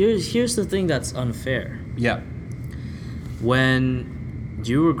 When here's the thing that's unfair. Yeah. When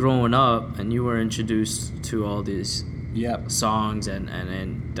you were growing up and you were introduced to all these Yeah. songs and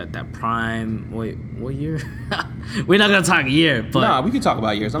that prime, wait, what year? We're not gonna talk year, but No, we can talk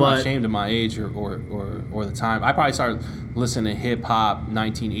about years. I'm not but- ashamed of my age or the time. I probably started listening to hip hop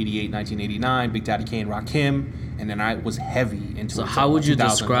 1988, 1989, Big Daddy Kane, Rakim, and then I was heavy into so it. how would you 2001.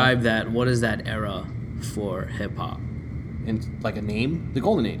 describe that? What is that era for hip hop? In like a name? The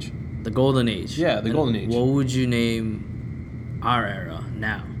Golden Age. The golden age. Yeah, the And golden age. What would you name our era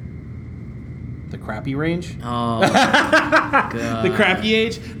now? The crappy range? Oh, God. The crappy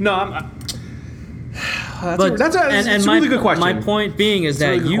age? No, that's a my, really good question. My point being is a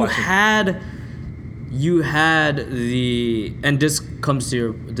really that good you question. had the, and this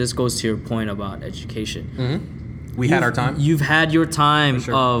goes to your point about education. Mm-hmm. We had our time. You've had your time For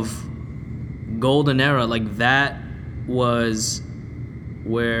sure. of golden era. Like that was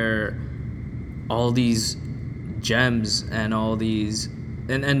where all these gems and all these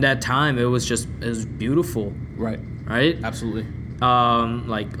and that time it was beautiful, Right. right? Absolutely.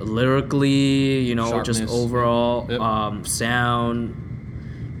 Like lyrically, just Sharpness. overall Yep. sound,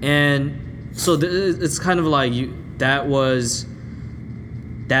 and so it's kind of like that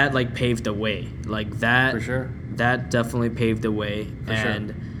like paved the way, like that. For sure. That definitely paved the way, For sure.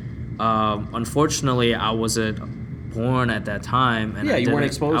 and unfortunately, I wasn't born at that time, and Yeah, you weren't I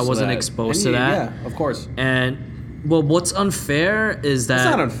exposed. wasn't to that. exposed And to that, Yeah, of course. and well, what's unfair is that It's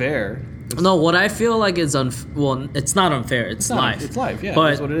not unfair. no, what I feel like is well, it's not unfair. It's not- life. It's life. Yeah, but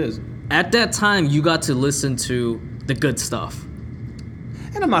that's what it is. at that time, you got to listen to the good stuff,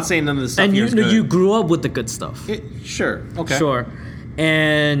 And I'm not saying none of this stuff and here is good. you grew up with the good stuff. Sure. Okay. Sure,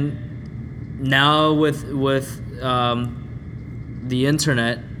 and now with the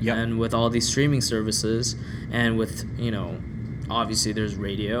internet Yep. and with all these streaming services and with obviously there's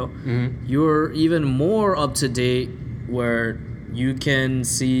radio, Mm-hmm. you're even more up to date where you can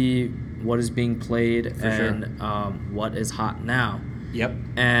see what is being played For and what is hot now. Yep.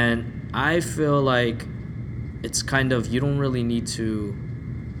 And I feel like it's kind of, you don't really need to,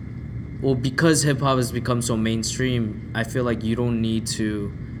 well, because hip hop has become so mainstream, I feel like you don't need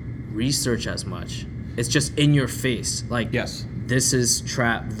to research as much. It's just in your face. Like, Yes. this is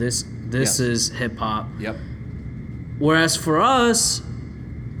trap, this Yes. is hip hop. Yep. Whereas for us,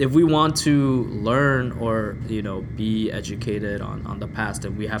 if we want to learn or be educated on the past,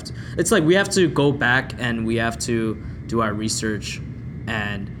 then we have to. It's like we have to go back and we have to do our research.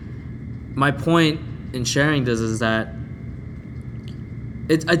 And my point in sharing this is that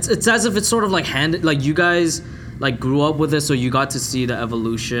it's as if it's sort of like handed, like you guys like grew up with it, so you got to see the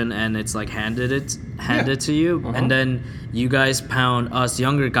evolution, and it's like handed to you, Uh-huh. and then you guys pound us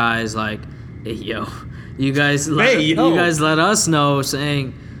younger guys like, hey, yo. You guys let us know,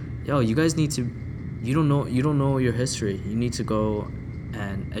 saying, "Yo, you guys need to. You don't know your history. You need to go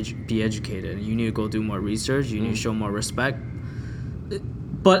and be educated. You need to go do more research. You need to show more respect."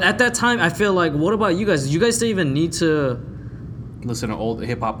 But at that time, I feel like, what about you guys? You guys didn't even need to. Listen to old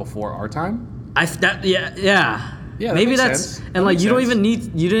hip hop before our time. Yeah. Yeah, that maybe makes that's sense. and That like makes you don't sense.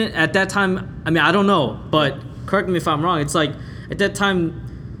 even you didn't at that time. I mean, I don't know, but correct me if I'm wrong. It's like at that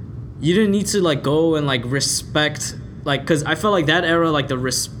time you didn't need to like go and like respect like because I felt like that era like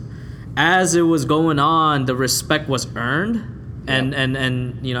as it was going on, the respect was earned,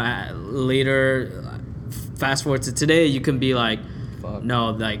 and you know later, fast forward to today, you can be like, Fuck.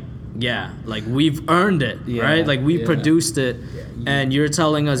 no, like yeah, like we've earned it, Yeah, right? Like we yeah. produced it, and you're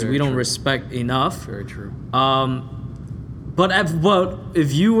telling us Very we don't true. respect enough. Very true. But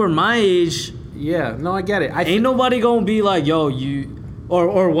if you were my age, Yeah, no, I get it. ain't nobody gonna be like, yo, you,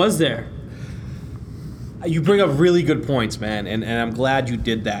 or was there? You bring up really good points, man, and I'm glad you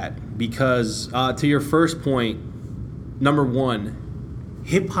did that because to your first point, number one,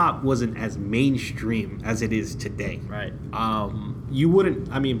 hip hop wasn't as mainstream as it is today. Right. You wouldn't.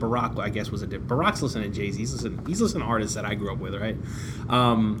 I mean, Barack, I guess, was a different. Barack's listening to Jay-Z. He's listening to artists that I grew up with, right?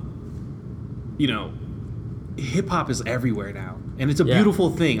 You know, hip hop is everywhere now, and it's a beautiful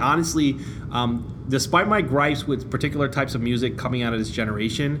thing. Honestly, despite my gripes with particular types of music coming out of this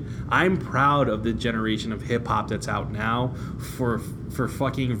generation, I'm proud of the generation of hip hop that's out now for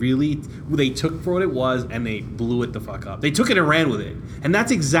fucking really, they took for what it was and they blew it the fuck up. They took it and ran with it, and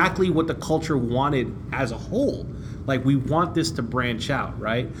that's exactly what the culture wanted as a whole. Like, we want this to branch out,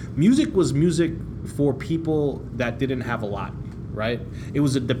 right? Music was music for people that didn't have a lot, right? It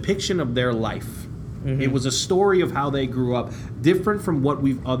was a depiction of their life. Mm-hmm. It was a story of how they grew up, different from what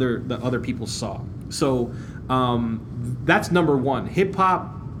the other people saw. So that's number one. Hip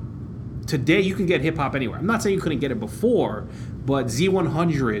hop today, you can get hip hop anywhere. I'm not saying you couldn't get it before, but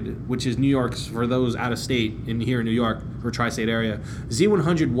Z100, which is New York's, for those out of state here in New York or tri-state area,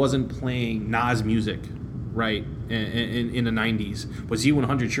 Z100 wasn't playing Nas music, right, in the 90s, but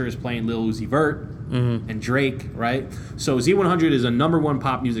Z100 sure is playing Lil Uzi Vert. Mm-hmm. And Drake, right? So Z100 is a number one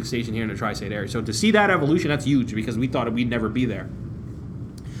pop music station here in the tri-state area. So to see that evolution, that's huge because we thought we'd never be there.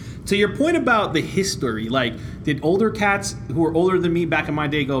 To your point about the history, like, did older cats who were older than me back in my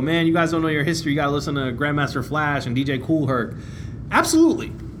day go, man, you guys don't know your history, you gotta listen to Grandmaster Flash and DJ Kool Herc?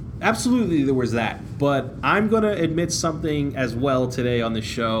 Absolutely. Absolutely there was that. But I'm gonna admit something as well today on the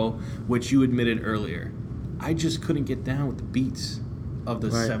show, which you admitted earlier. I just couldn't get down with the beats of the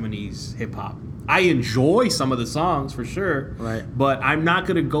 70s hip-hop. I enjoy some of the songs for sure, right? But I'm not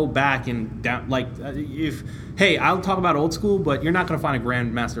gonna go back and down like I'll talk about old school, but you're not gonna find a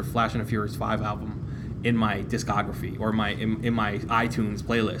Grandmaster Flash and the Furious 5 album in my discography or in my iTunes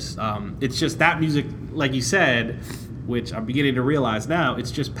playlist. It's just that music, like you said, which I'm beginning to realize now,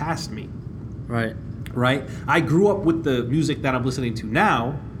 it's just past me. Right. I grew up with the music that I'm listening to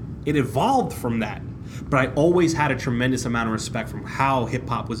now. It evolved from that. But I always had a tremendous amount of respect from how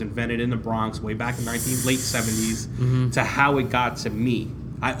hip-hop was invented in the Bronx way back in late 70s to how it got to me.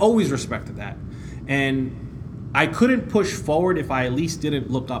 I always respected that. And I couldn't push forward if I at least didn't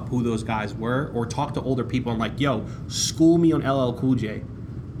look up who those guys were or talk to older people and like, yo, school me on LL Cool J.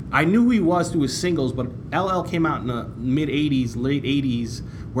 I knew who he was through his singles, but LL came out in the mid-'80s, late 80s,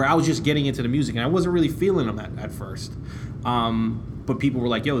 where I was just getting into the music, and I wasn't really feeling him at first. But people were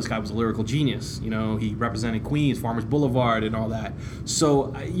like, yo, this guy was a lyrical genius. You know, he represented Queens, Farmers Boulevard, and all that.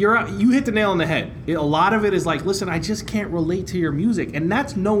 So you hit the nail on the head. A lot of it is like, listen, I just can't relate to your music. And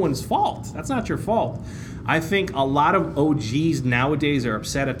that's no one's fault. That's not your fault. I think a lot of OGs nowadays are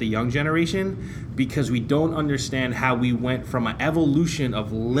upset at the young generation because we don't understand how we went from an evolution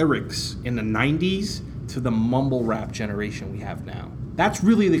of lyrics in the 90s to the mumble rap generation we have now. That's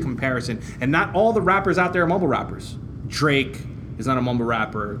really the comparison. And not all the rappers out there are mumble rappers. Drake is not a mumble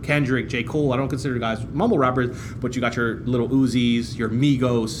rapper. Kendrick, J. Cole, I don't consider guys mumble rappers, but you got your little Uzis, your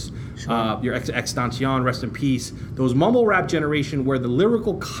Migos, your Extension, rest in peace. Those mumble rap generation where the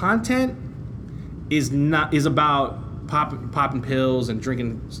lyrical content is about popping pills and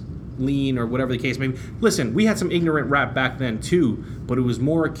drinking lean or whatever the case may be. Listen, we had some ignorant rap back then too, but it was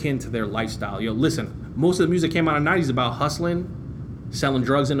more akin to their lifestyle. Yo, listen, most of the music came out of the 90s about hustling, selling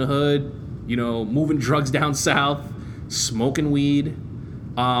drugs in the hood, you know, moving drugs down south, smoking weed,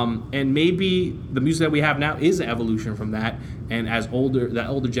 and maybe the music that we have now is an evolution from that. And as that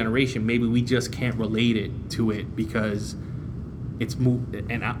older generation, maybe we just can't relate it to it because it's moved.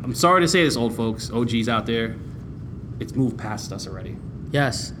 And I'm sorry to say this, old folks, OGs out there, it's moved past us already.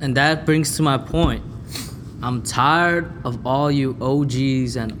 Yes, and that brings to my point. I'm tired of all you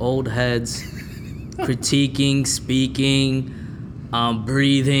OGs and old heads critiquing, speaking,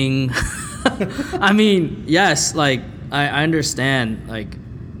 breathing. I mean, yes, like, I understand, like,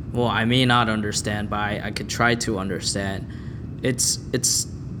 well, I may not understand, but I could try to understand. It's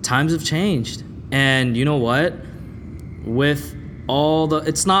times have changed. And you know what? With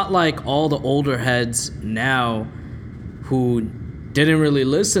it's not like all the older heads now who didn't really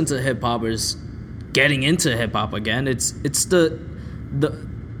listen to hip hopers getting into hip hop again. It's the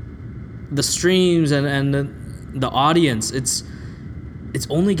streams and the audience. It's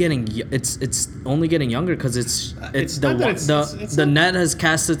only getting younger because the net has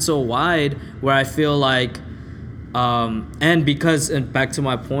casted so wide where I feel like and back to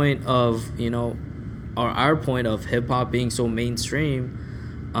my point of or our point of hip hop being so mainstream.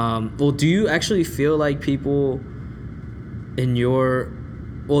 Do you actually feel like people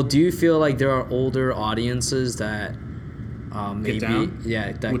do you feel like there are older audiences that maybe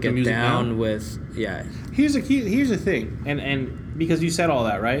get down with Here's the thing, and because you said all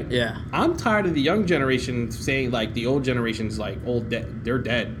that, right? Yeah. I'm tired of the young generation saying like the old generation's like they're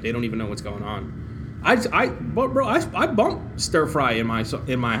dead. They don't even know what's going on. I bump stir fry in my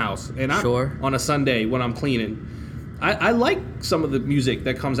house, and on a Sunday when I'm cleaning. I like some of the music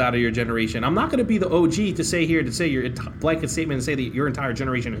that comes out of your generation. I'm not going to be the OG to say your blanket statement and say that your entire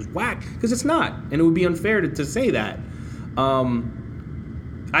generation is whack, because it's not, and it would be unfair to say that.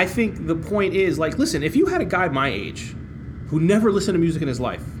 I think the point is, like, listen, if you had a guy my age who never listened to music in his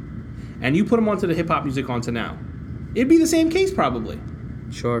life, and you put him onto the hip hop music onto now, it'd be the same case probably.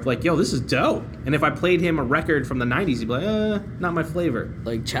 Sure. Like, yo, this is dope. And if I played him a record from the 90s, he'd be like, not my flavor.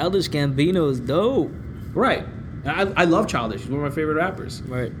 Like, Childish Gambino is dope. Right. I love Childish. He's one of my favorite rappers.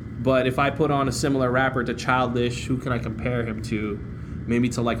 Right. But if I put on a similar rapper to Childish, who can I compare him to? Maybe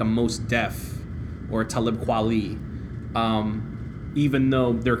to like a Mos Def or a Talib Kweli. Even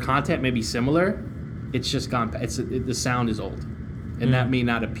though their content may be similar, it's just gone. The sound is old, and that may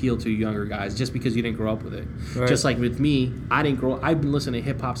not appeal to younger guys just because you didn't grow up with it. Right. Just like with me, I've been listening to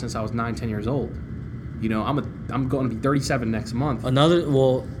hip hop since I was 9-10 years old. I'm going to be 37 next month.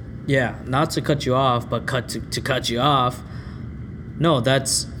 Not to cut you off, but to cut you off. No,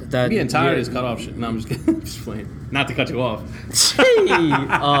 that's that. Being tired is cut off shit. No, I'm just kidding. I'm just playing. Not to cut you off.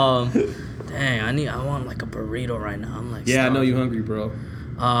 Dang, I want like a burrito right now. I'm like, yeah, I know you hungry, bro.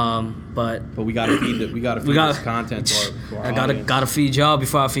 But we gotta feed this content to our audience. gotta feed y'all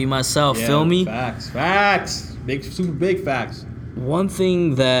before I feed myself. Yeah, feel me? Facts. Big, super big facts. One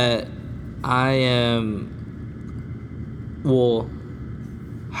thing that I am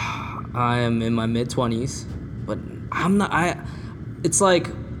in my mid-20s, but I'm not. It's like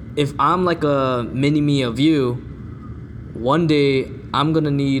if I'm like a mini me of you, one day I'm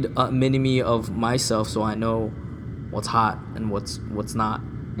gonna need a mini me of myself so I know what's hot and what's not.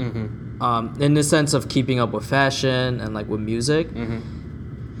 Mm-hmm. In the sense of keeping up with fashion and like with music. Mm-hmm.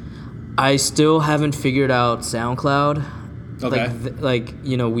 I still haven't figured out SoundCloud. Okay.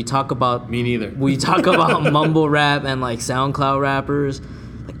 We talk about... Me neither. We talk about mumble rap and like SoundCloud rappers.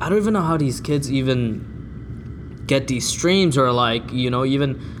 Like, I don't even know how these kids even get these streams or like,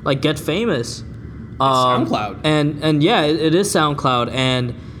 even like get famous. SoundCloud. And yeah, it is SoundCloud,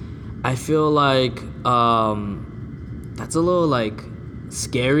 and I feel like that's a little like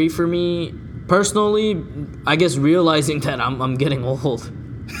scary for me personally. I guess realizing that I'm getting old.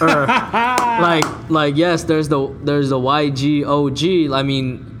 like yes, there's the YG OG. I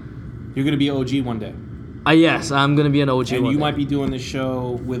mean, you're gonna be OG one day. Yes, I'm gonna be an OG. And one you day. might be doing this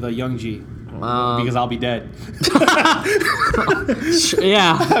show with a young G. Because I'll be dead.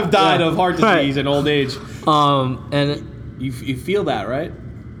 Yeah, I've died of heart disease and old age. And you feel that, right?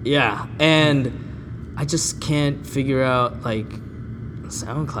 Yeah, and I just can't figure out like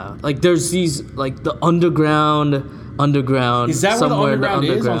SoundCloud. Like there's these like the underground. Is that where the underground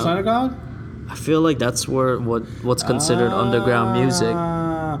is on SoundCloud? I feel like that's where what's considered underground music.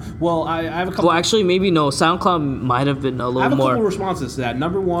 Well, I have a couple... Well, actually, maybe no. SoundCloud might have been a little more... I have a couple responses to that.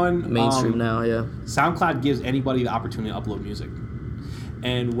 Number one... Mainstream now, yeah. SoundCloud gives anybody the opportunity to upload music.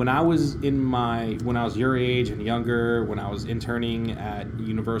 And when I was your age and younger, when I was interning at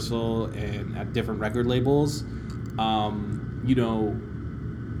Universal and at different record labels,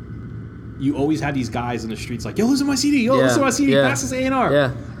 you always had these guys in the streets like, yo, listen to my CD. Yo, listen to my CD. Pass this A&R.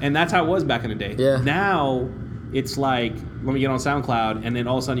 Yeah. And that's how it was back in the day. Yeah. Now... it's like, let me get on SoundCloud, and then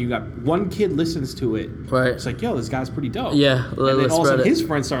all of a sudden you got one kid listens to it. Right. It's like, yo, this guy's pretty dope. Yeah. And then all of a sudden his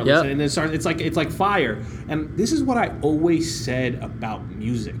friends start listening, and then it's like fire. And this is what I always said about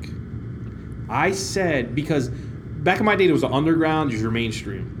music. I said, because back in my day there was the underground, there's your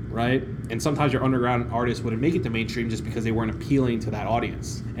mainstream, right? And sometimes your underground artists wouldn't make it to mainstream just because they weren't appealing to that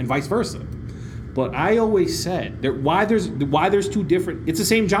audience, and vice versa. But I always said why there's two different. It's the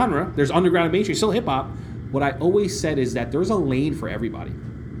same genre. There's underground and mainstream, still hip hop. What I always said is that there's a lane for everybody,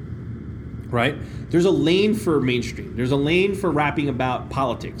 right? There's a lane for mainstream. There's a lane for rapping about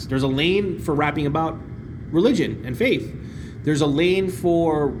politics. There's a lane for rapping about religion and faith. there's a lane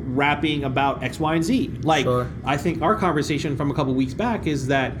for rapping about X, Y, and Z. Like, Sure. I think our conversation from a couple weeks back is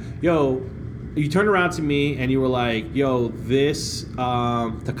that, yo, you turned around to me and you were like, yo, this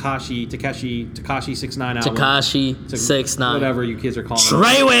Tekashi 6ix9ine album. Tekashi 6ix9ine. Whatever you kids are calling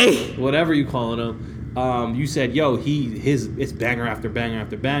Treyway. him. Whatever you calling him. You said, yo, it's banger after banger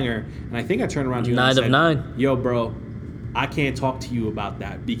after banger. And I think I turned around to you and I said, 9 of 9. yo, bro, I can't talk to you about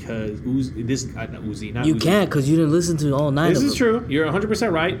that because You can't because you didn't listen to all 9 of them. This is true. You're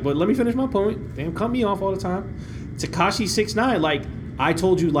 100% right. But let me finish my point. Damn, cut me off all the time. Tekashi 6ix9ine, like, I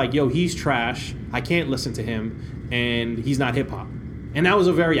told you, like, yo, he's trash. I can't listen to him, and he's not hip hop. And that was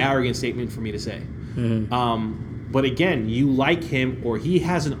a very arrogant statement for me to say. Mm-hmm. But again, you like him, or he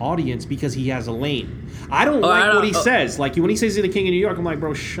has an audience because he has a lane. I don't like what he says. Like when he says he's the king of New York, I'm like,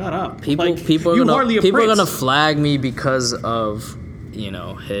 bro, shut up. People are gonna flag me because of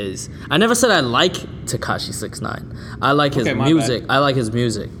his. I never said I like Tekashi 6ix9ine. I like his music. I like his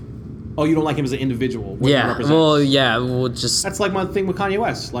music. Oh, you don't like him as an individual? Just... That's like my thing with Kanye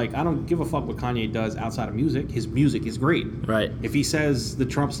West. Like, I don't give a fuck what Kanye does outside of music. His music is great. Right. If he says the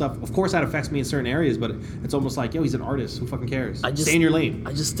Trump stuff, of course that affects me in certain areas, but it's almost like, yo, he's an artist. Who fucking cares? Stay in your lane.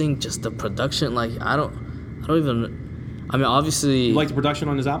 I just think just the production, like, I don't even... I mean, obviously... You like the production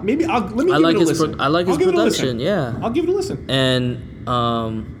on his album? Maybe let me give it a listen. I like his production, yeah. I'll give it a listen. And,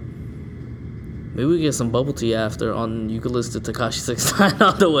 maybe we get some bubble tea after you could listen to Tekashi 6ix9ine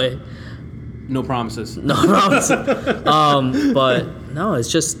on the way. No promises. No promises. But no,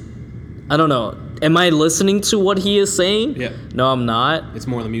 it's just, I don't know. Am I listening to what he is saying? Yeah. No, I'm not. It's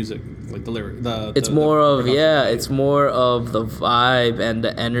more the music, like the lyric. It's more of the vibe and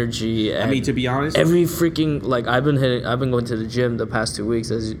the energy. And I mean, to be honest, every freaking I've been going to the gym the past 2 weeks.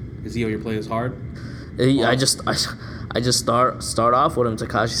 Is he on your playlist hard? I just start off with him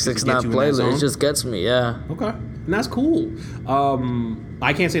Tekashi 6ix9ine playlist. It just gets me, yeah. Okay, and that's cool.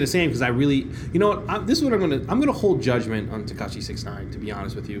 I can't say the same because I really, this is what I'm gonna hold judgment on Tekashi 6ix9ine. To be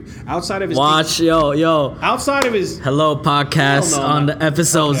honest with you, outside of his outside of his hello podcast on the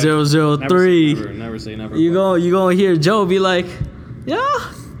episode 003. Never say never. You gonna hear Joe be like, yeah.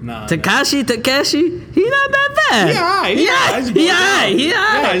 Nah, Tekashi, he not that bad. He's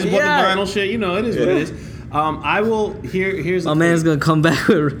bought the vinyl shit. It is what it is. I will. Here's my man's gonna come back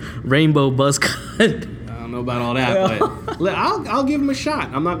with rainbow buzz cut. I don't know about all that, but I'll give him a shot.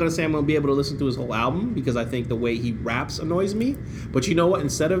 I'm not gonna say I'm gonna be able to listen to his whole album because I think the way he raps annoys me. But you know what?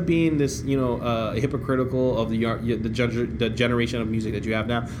 Instead of being this, hypocritical of the generation of music that you have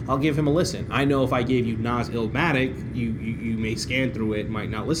now, I'll give him a listen. I know if I gave you Nas Illmatic, you may scan through it, might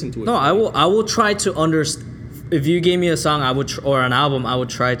not listen to it. No, I will try to understand. If you gave me a song, or an album, I would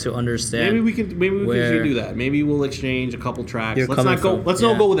try to understand. Maybe we can do that. Maybe we'll exchange a couple tracks. Let's not go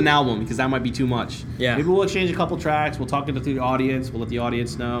with an album because that might be too much. Yeah. Maybe we'll exchange a couple tracks. We'll talk to the audience. We'll let the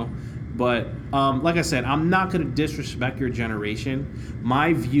audience know. But like I said, I'm not going to disrespect your generation.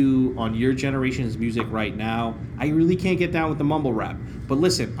 My view on your generation's music right now, I really can't get down with the mumble rap. But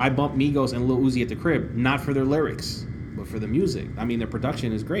listen, I bump Migos and Lil Uzi at the crib, not for their lyrics, but for the music. I mean, their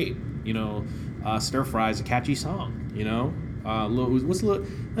production is great. Stir Fry is a catchy song. Lil Uzi, what's Lil?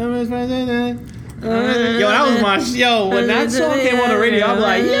 That was my show. When that song came on the radio, I'm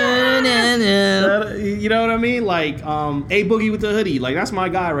like, yeah. You know what I mean? Like, A Boogie with the hoodie. Like, that's my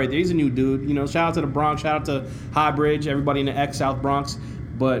guy right there. He's a new dude. Shout out to the Bronx. Shout out to High Bridge. Everybody in the South Bronx.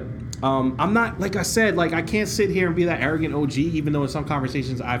 But I'm not, like I said, like, I can't sit here and be that arrogant OG, even though in some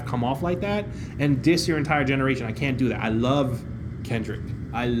conversations I've come off like that, and diss your entire generation. I can't do that. I love Kendrick.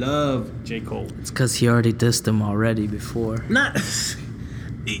 I love J. Cole. It's because he already dissed him already before. Yes,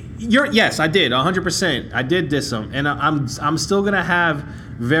 I did 100%. I did diss him, and I'm still gonna have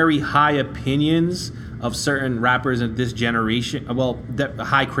very high opinions of certain rappers in this generation. Well,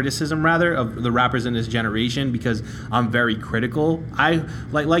 high criticism rather of the rappers in this generation because I'm very critical. I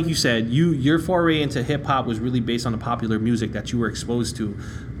like you said, your foray into hip hop was really based on the popular music that you were exposed to.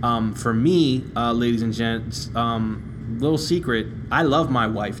 For me, ladies and gents, little secret, I love my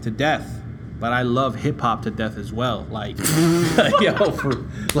wife to death. But I love hip hop to death as well. Like, I'm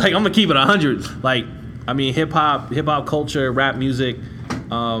gonna keep it 100. Like, I mean, hip hop culture, rap music.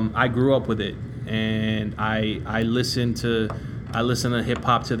 I grew up with it, and I listen to hip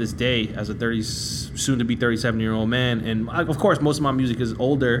hop to this day as a soon to be 37-year-old man. And of course, most of my music is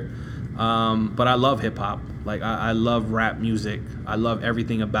older, but I love hip hop. Like, I love rap music. I love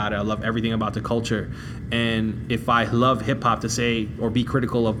everything about it. I love everything about the culture. And if I love hip hop to say or be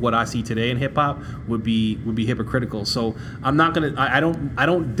critical of what I see today in hip hop would be hypocritical. So I'm not gonna. I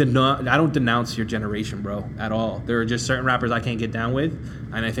don't denounce your generation, bro, at all. There are just certain rappers I can't get down with,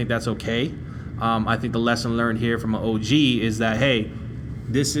 and I think that's okay. I think the lesson learned here from an OG is that, hey,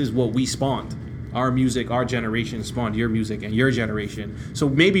 this is what we spawned. Our music, our generation spawned your music and your generation. So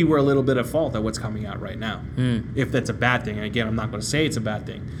maybe we're a little bit at fault at what's coming out right now. If that's a bad thing. And again, I'm not going to say it's a bad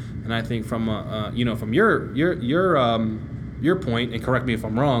thing. And I think from from your point, and correct me if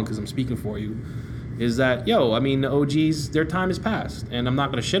I'm wrong because I'm speaking for you, is that the OGs, their time is past, and I'm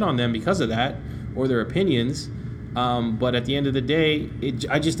not going to shit on them because of that or their opinions. But at the end of the day,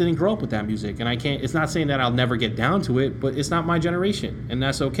 I just didn't grow up with that music, and I can't. It's not saying that I'll never get down to it, but it's not my generation, and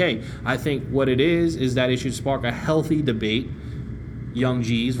that's okay. I think what it is that it should spark a healthy debate, young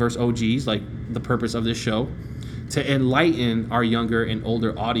G's versus OGs, like the purpose of this show, to enlighten our younger and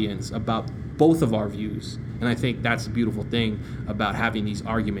older audience about both of our views. And I think that's the beautiful thing about having these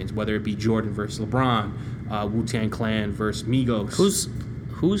arguments, whether it be Jordan versus LeBron, Wu-Tang Clan versus Migos.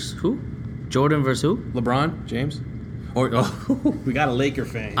 Who? Jordan versus who? LeBron James? We got a Laker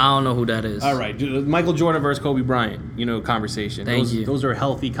fan. I don't know who that is. All right, Michael Jordan versus Kobe Bryant. Conversation. Thank you. Those are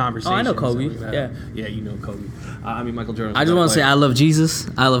healthy conversations. Oh, I know Kobe. Yeah. Yeah, you know Kobe. Michael Jordan. I just want to say I love Jesus,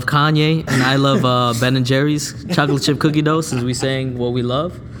 I love Kanye, and I love Ben and Jerry's chocolate chip cookie dough. Since we saying what we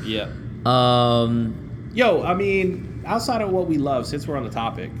love. Yeah. Outside of what we love, since we're on the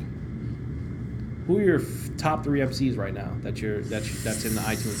topic, who are your top 3 MCs right now that's in the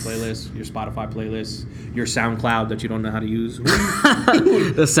iTunes playlist, your Spotify playlist, your SoundCloud that you don't know how to use?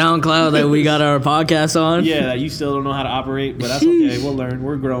 The SoundCloud that we got our podcast on. Yeah, that you still don't know how to operate, but that's okay. We'll learn.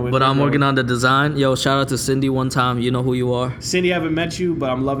 We're growing. But I'm working on the design. Yo, shout out to Cindy one time. You know who you are. Cindy, I haven't met you, but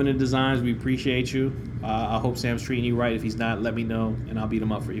I'm loving the designs. We appreciate you. I hope Sam's treating you right. If he's not, let me know, and I'll beat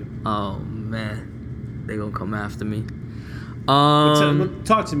him up for you. Oh, man. They gonna come after me.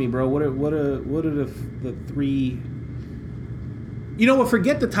 Talk to me, bro. What are the 3? You know what?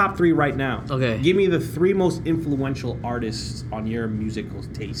 Forget the top 3 right now. Okay. Give me the 3 most influential artists on your musical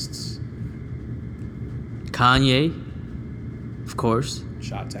tastes. Kanye, of course.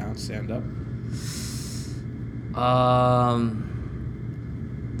 Shot-Town, stand up.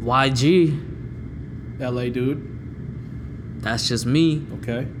 YG. LA dude. That's just me.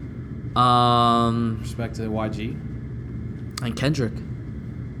 Okay. Respect to YG. And Kendrick.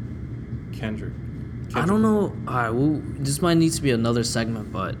 I don't know. All right, well, this might need to be another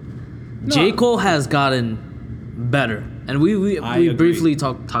segment, but J. Cole has gotten better, and we briefly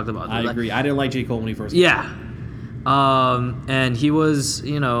talked about that. I agree. I didn't like J. Cole when he first. Yeah. And he was,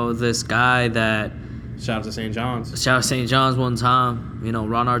 this guy that. Shout out to St. John's. Shout out to St. John's one time.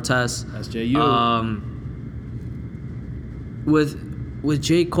 Ron Artest. SJU. With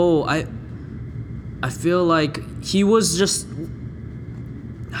J. Cole, I feel like he was just,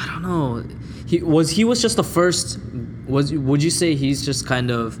 I don't know. He was just the first. Would you say he's just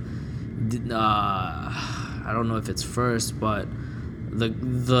kind of, I don't know if it's first, but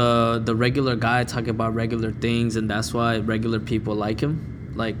the regular guy talking about regular things, and that's why regular people like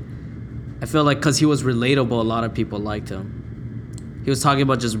him. Like, I feel like because he was relatable, a lot of people liked him. He was talking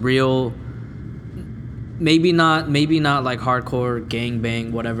about just real. Maybe not like hardcore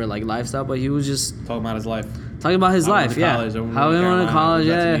gangbang whatever like lifestyle, but he was just talking about his life. Talking about his life, yeah. How he went to college,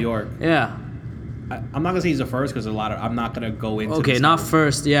 yeah. New York. Yeah. I'm not gonna say he's the first because I'm not gonna go into. Okay, not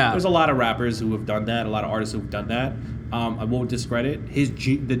first, yeah. There's a lot of rappers who have done that. A lot of artists who've done that. I won't discredit his.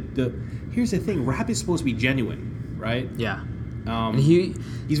 Here's the thing: rap is supposed to be genuine, right? Yeah. And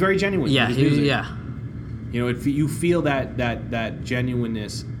he's very genuine. Yeah. Yeah. If you feel that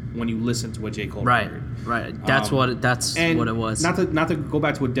genuineness when you listen to what J. Cole record. Right. That's what it was. Not to go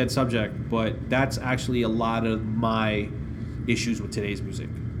back to a dead subject, but that's actually a lot of my issues with today's music.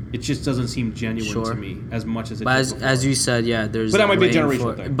 It just doesn't seem genuine to me as much as it does before. As you said, yeah, there's. But that might be a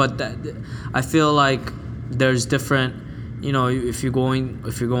generational thing. But I feel like there's different. If you're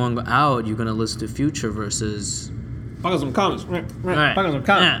going out, you're gonna listen to Future versus. I got some comments. Right. I got some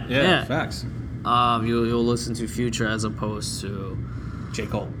comments. Yeah, facts. You'll listen to Future as opposed to J.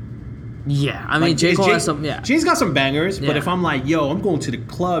 Cole. Yeah, I mean, J. Cole has some. Yeah, Jay's got some bangers, but if I'm like, yo, I'm going to the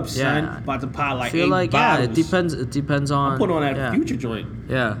club, son, about to pop like 8 bottles. It depends on. I'm putting on that Future joint.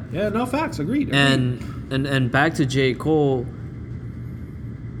 Yeah. Yeah, no facts, agreed. And back to J. Cole.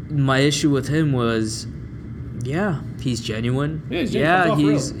 My issue with him was, he's genuine. Yeah,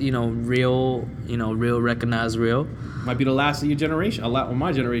 he's real. Real, recognized real. Might be the last of your generation. A lot of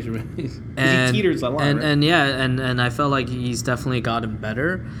my generation. And he teeters a lot. And I felt like he's definitely gotten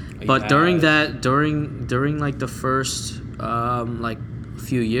better. But during like the first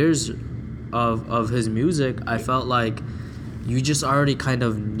few years of his music, I felt like you just already kind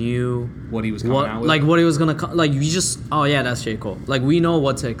of knew what he was coming out with. Like what he was gonna like. You just that's J. Cole. Like we know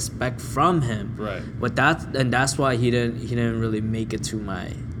what to expect from him. Right. But that's why he didn't really make it to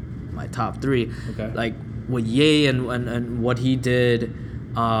my my top 3. Okay. Like with Ye and what he did,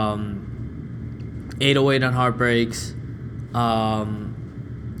 808 on Heartbreaks.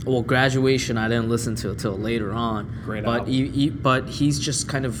 Well, Graduation I didn't listen to till later on. Great but album. but he's just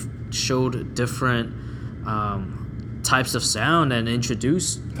kind of showed different types of sound and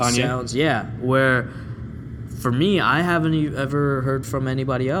introduced Kanye? sounds. Yeah, where for me, I haven't ever heard from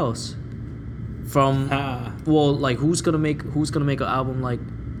anybody else. Well, like who's gonna make an album like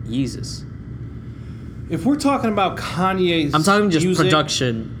Yeezus? If we're talking about Kanye's, I'm talking just music,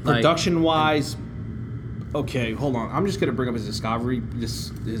 production wise. Okay, hold on. I'm just gonna bring up his discography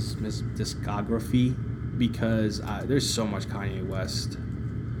because there's so much Kanye West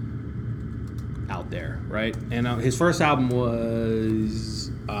out there, right? And his first album was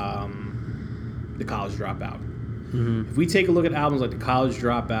The College Dropout. Mm-hmm. If we take a look at albums like The College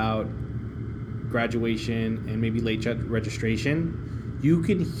Dropout, Graduation, and maybe Late Registration, you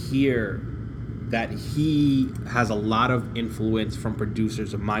can hear that he has a lot of influence from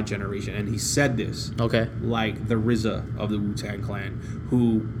producers of my generation, and he said this. Okay. Like the RZA of the Wu-Tang Clan,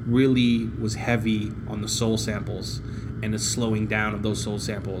 who really was heavy on the soul samples and the slowing down of those soul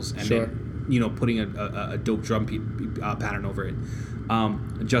samples, and Sure. then, putting a dope drum pattern over it.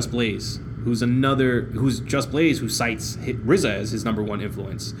 Just Blaze, who cites RZA as his number one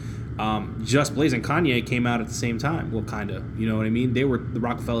influence. Just Blaze and Kanye came out at the same time. Well, kind of. You know what I mean? They were the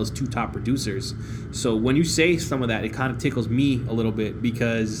Rockefellers' 2 top producers. So when you say some of that, it kind of tickles me a little bit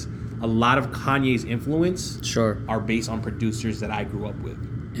because a lot of Kanye's influence are based on producers that I grew up with.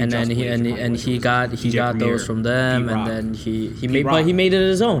 And then he got those from them, D-Rock, and he made it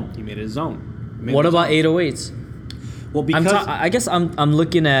his own. He made it his own. What about 808s? Well, because I guess I'm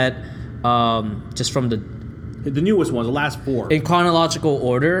looking at just from the newest ones, the last 4. In chronological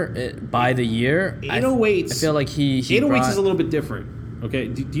order, by the year. 808s. I feel like he 808s is a little bit different. Okay,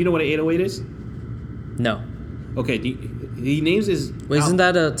 do you know what an 808 is? No. Okay, he names his. Isn't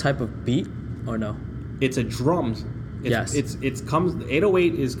that a type of beat or no? It's a drum. Yes. It's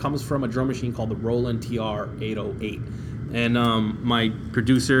 808 comes from a drum machine called the Roland TR-808. And my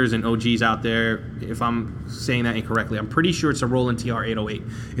producers and OGs out there, if I'm saying that incorrectly, I'm pretty sure it's a Roland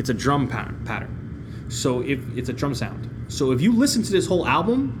TR-808. It's a drum pattern. So if it's a drum sound. So if you listen to this whole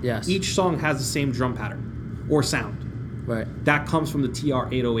album, yes, each song has the same drum pattern or sound. Right. That comes from the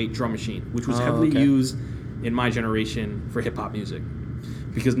TR-808 drum machine, which was heavily used in my generation for hip hop music.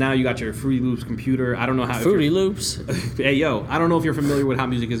 Because now you got your Fruity Loops computer. I don't know how Fruity Loops. Hey yo, I don't know if you're familiar with how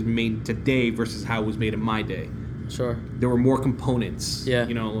music is made today versus how it was made in my day. Sure. There were more components. Yeah. I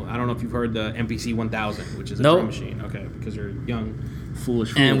don't know if you've heard the MPC 1000, which is a drum machine. Okay, because you're young,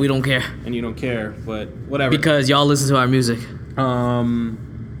 foolish fool. And we don't care. And you don't care, but whatever. Because y'all listen to our music.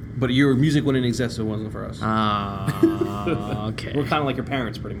 But your music wouldn't exist if it wasn't for us. Okay. We're kind of like your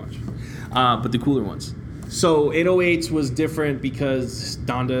parents, pretty much. But the cooler ones. So 808s was different because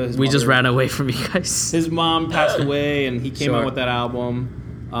Donda, his mother, just ran away from you guys. His mom passed away, and he came out with that album.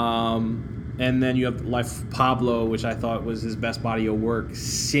 And then you have Life of Pablo, which I thought was his best body of work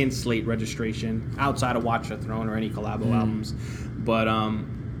since Late Registration, outside of Watch the Throne or any collabo albums. But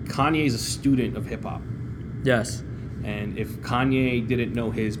Kanye is a student of hip hop. Yes. And if Kanye didn't know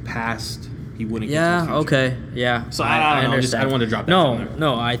his past, he wouldn't get to his future. Okay. Yeah. So I don't know. I don't want to drop that.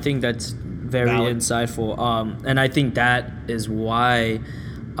 No, I think that's very insightful. And I think that is why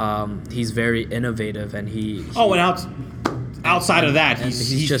he's very innovative, and outside of that,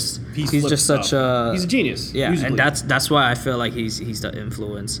 he's just such a he's a genius. Yeah, musically. And that's why I feel like he's the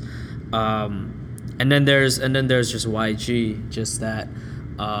influence. And then there's just YG, just that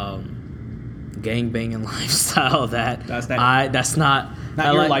gangbanging lifestyle that's not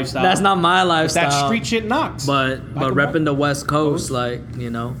your lifestyle. That's not my lifestyle. That street shit knocks. But repping the West Coast, like,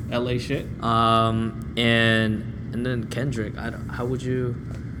 LA shit. And then Kendrick. How would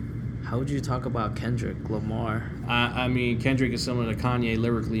you talk about Kendrick Lamar? I mean, Kendrick is similar to Kanye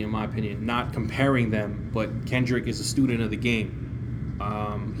lyrically, in my opinion. Not comparing them, but Kendrick is a student of the game.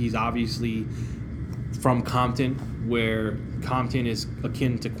 He's obviously from Compton, where Compton is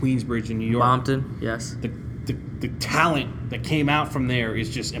akin to Queensbridge in New York. Compton, yes. The talent that came out from there is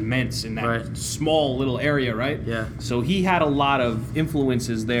just immense in that small little area, right? Yeah. So he had a lot of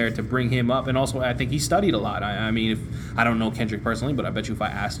influences there to bring him up, and also I think he studied a lot. I mean, I don't know Kendrick personally, but I bet you if I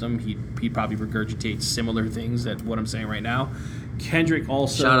asked him, he'd probably regurgitate similar things that what I'm saying right now. Kendrick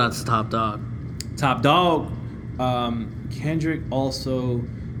also... Shout out to Top Dog. Top Dog. Kendrick also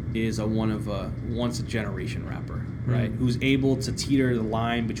is a once-a-generation rapper, right? Who's able to teeter the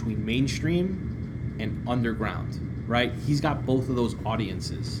line between mainstream and underground, right? He's got both of those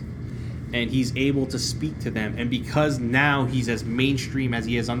audiences. and he's able to speak to them. And because now he's as mainstream as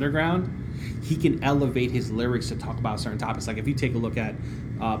he is underground, he can elevate his lyrics to talk about certain topics. Like if you take a look at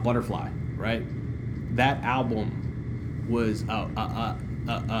Butterfly, right? That album was an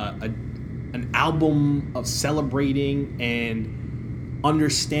album of celebrating and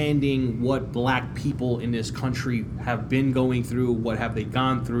understanding what black people in this country have been going through, what have they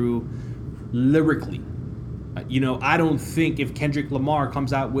gone through lyrically. I don't think if Kendrick Lamar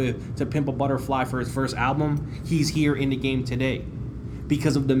comes out with To Pimp a Butterfly for his first album, he's here in the game today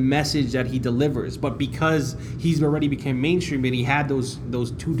because of the message that he delivers. But because he's already became mainstream and he had those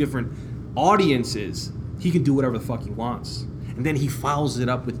two different audiences, he can do whatever the fuck he wants. And then he follows it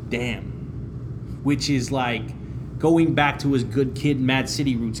up with Damn, which is like going back to his Good Kid, Mad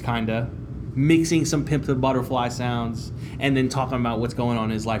City roots, kinda mixing some Pimp to the Butterfly sounds, and then talking about what's going on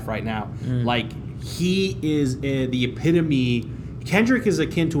in his life right now. Like, he is the epitome. Kendrick is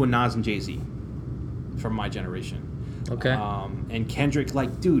akin to a Nas and Jay-Z from my generation. Okay. And Kendrick,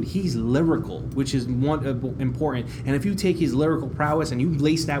 like, dude, he's lyrical, which is important. And if you take his lyrical prowess and you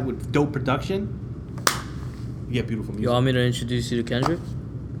lace that with dope production, you get beautiful music. You want me to introduce you to Kendrick?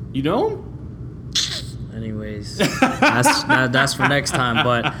 You know him? Anyways, that's for next time.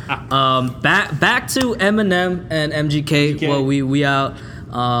 But back to Eminem and MGK. Well, we out.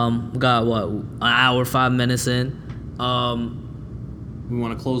 We got what, an hour, 5 minutes in. We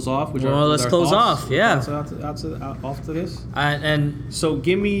want to close off. Let's close thoughts? off. Yeah. Off to this. And so,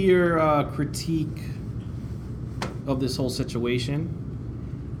 give me your critique of this whole situation.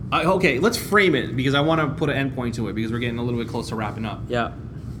 Okay, let's frame it because I want to put an endpoint to it because we're getting a little bit close to wrapping up. Yeah.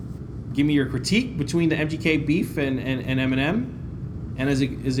 Give me your critique between the MGK beef and Eminem, and is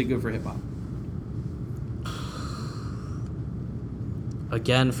it good for hip hop?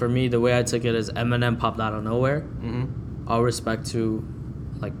 Again, for me, the way I took it is Eminem popped out of nowhere. Mm-hmm. All respect to,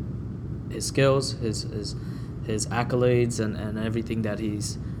 like, his skills, his accolades, and everything that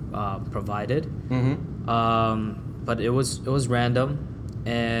he's provided. Mm-hmm. But it was random,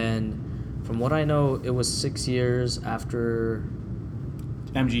 and from what I know, it was 6 years after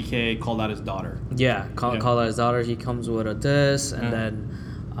MGK called out his daughter. Yeah, called out his daughter. He comes with a diss, and then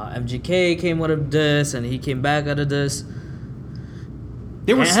MGK came with a diss, and he came back at a diss.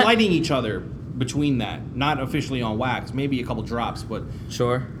 They were sliding each other between that. Not officially on wax. Maybe a couple drops, but...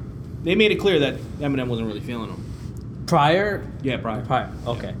 Sure. They made it clear that Eminem wasn't really feeling him. Prior? Yeah, prior.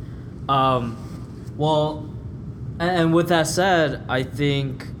 Okay. Well, and with that said, I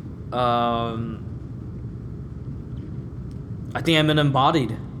think Eminem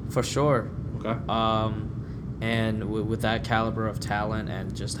bodied for sure. Okay. And with that caliber of talent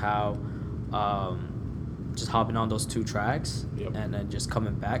and just how, just hopping on those 2 tracks, yep, and then just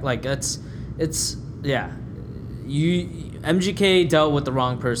coming back, like it's yeah. MGK dealt with the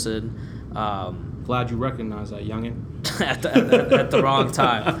wrong person. Glad you recognize that, youngin. at the wrong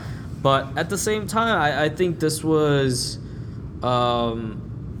time, but at the same time, I think this was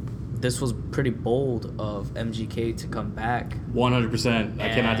pretty bold of MGK to come back. 100%. I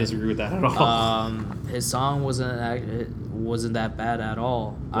cannot disagree with that at all. His song wasn't that bad at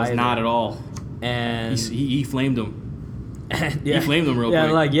all. Was not at all. And he flamed him. Yeah, he flamed him real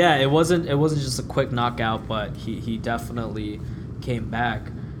quick. It wasn't just a quick knockout, but he definitely came back.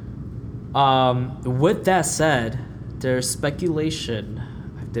 With that said, there's speculation.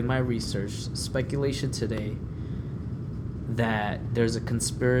 I did my research. Speculation today that there's a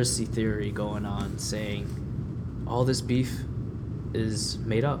conspiracy theory going on saying all this beef is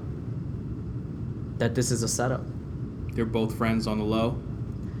made up. That this is a setup. They're both friends on the low.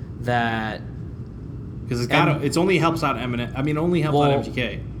 That because it's only helps out Eminem. I mean, only helps out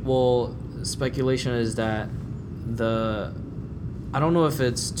MGK. Well, speculation is that I don't know if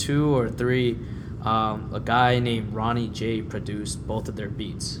it's 2 or 3. A guy named Ronnie J produced both of their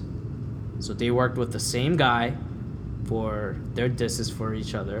beats, so they worked with the same guy for their disses for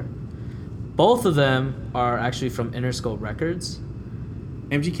each other. Both of them are actually from Interscope Records.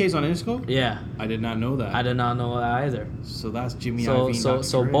 MGK's on Interscope? Yeah. I did not know that. I did not know that either. So that's Jimmy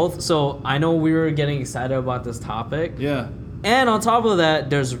Iovine. So I know we were getting excited about this topic. Yeah. And on top of that,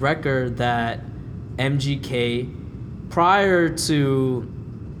 there's record that MGK, prior to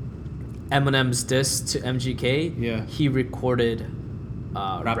Eminem's diss to MGK, yeah, he recorded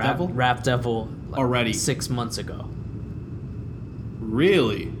Rap Devil like already 6 months ago.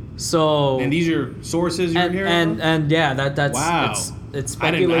 Really? So and these are sources you're hearing? And yeah, that's wow. It's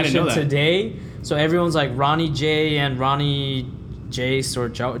speculation I didn't know today. So everyone's like Ronnie J and Ronnie Jace or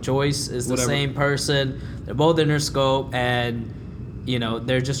Joyce is the same person. They're both Interscope, and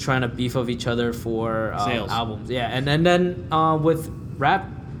they're just trying to beef of each other for sales albums. Yeah, and then with Rap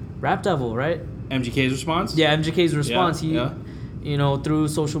Rap Devil, right? MGK's response? Yeah, MGK's response. Yeah. You know, through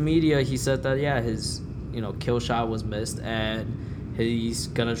social media, he said that his kill shot was missed, and he's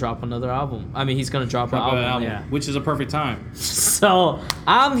gonna drop another album. I mean, he's gonna drop an album, yeah, which is a perfect time. So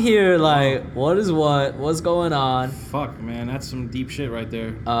I'm here like, what's going on? Fuck, man, that's some deep shit right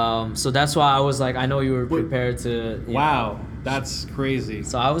there. So that's why I was like, I know you were prepared to. Wow, that's crazy.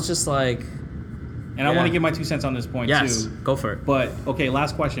 So I was just like. And I want to give my 2 cents on this point, too. Yes, go for it. But, okay,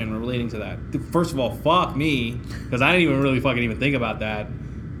 last question relating to that. First of all, fuck me, because I didn't even really fucking even think about that.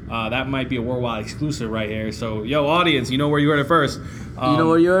 That might be a worldwide exclusive right here. So, yo, audience, you know where you heard it first. You know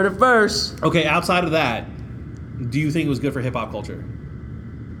where you heard it first. Okay, outside of that, do you think it was good for hip-hop culture?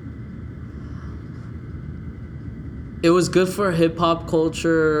 It was good for hip-hop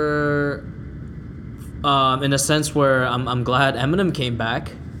culture in a sense where I'm glad Eminem came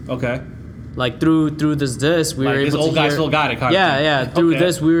back. Okay. Like through this disc, we were able to hear. This old guy still got it. Yeah. Through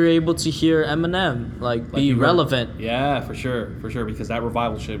this, we were able to hear Eminem be relevant. Yeah, for sure, because that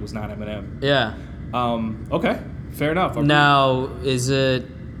revival shit was not Eminem. Yeah. Okay, fair enough. Now, is this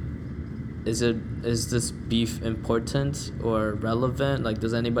beef important or relevant? Like,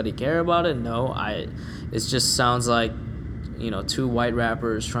 does anybody care about it? No. It just sounds like, two white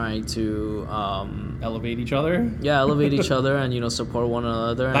rappers trying to elevate each other. Yeah, elevate each other and support one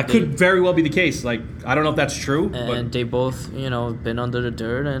another. That could very well be the case. Like, I don't know if that's true. And they both been under the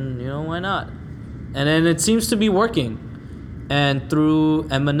dirt, and why not? And then it seems to be working. And through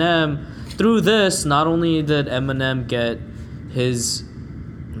this, not only did Eminem get his,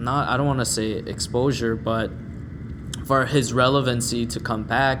 I don't want to say exposure, but for his relevancy to come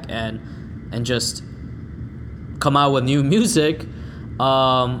back and just come out with new music,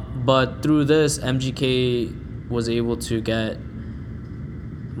 but through this, MGK was able to get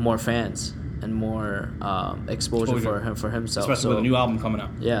more fans and more exposure for himself, especially with a new album coming out.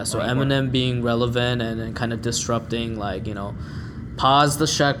 Yeah, so Eminem being relevant and kind of disrupting, pause the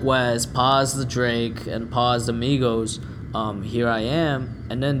Sheck West, pause the Drake, and pause the Migos. Here I am,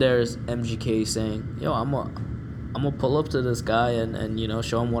 and then there's MGK saying, "Yo, I'm gonna pull up to this guy and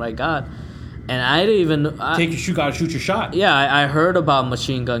show him what I got." And I didn't even gotta shoot your shot. Yeah, I heard about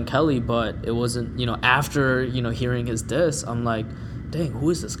Machine Gun Kelly, but it wasn't after hearing his diss, I'm like, dang,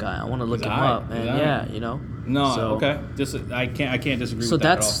 who is this guy? I want to look him up. And No, so, okay. I can't disagree. So with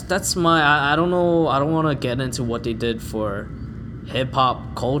that at all. That's my I don't know. I don't want to get into what they did for hip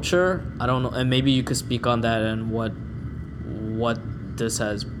hop culture. I don't know, and maybe you could speak on that and what this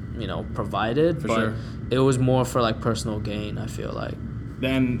has provided. But sure. It was more for personal gain, I feel like.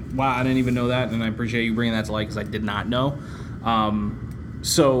 Then, wow, I didn't even know that, and I appreciate you bringing that to light because I did not know.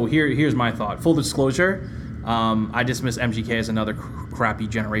 So here's my thought. Full disclosure, I dismiss MGK as another crappy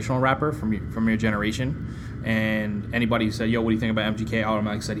generational rapper from your generation, and anybody who said, "Yo, what do you think about MGK?" I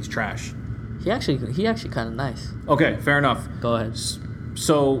automatically said he's trash. He actually kind of nice. Okay, fair enough. Go ahead.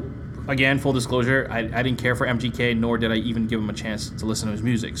 So, again, full disclosure, I didn't care for MGK, nor did I even give him a chance to listen to his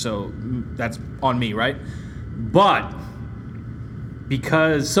music. So that's on me, right? But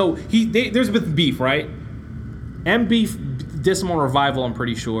because there's been beef, right? M beef dissed him on Revival, I'm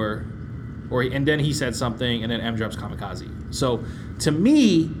pretty sure, and then he said something, and then M drops Kamikaze. So to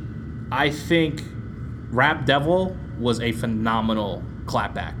me, I think Rap Devil was a phenomenal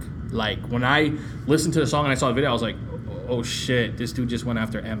clapback. Like when I listened to the song and I saw the video, I was like, oh shit, this dude just went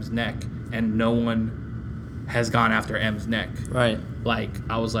after M's neck, and no one has gone after M's neck. Right. Like,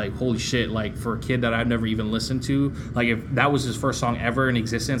 I was like, holy shit, like, for a kid that I've never even listened to, like, if that was his first song ever in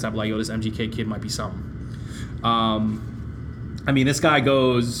existence, I'd be like, yo, this MGK kid might be something. I mean, this guy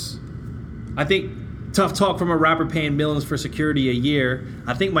goes, I think, tough talk from a rapper paying millions for security a year.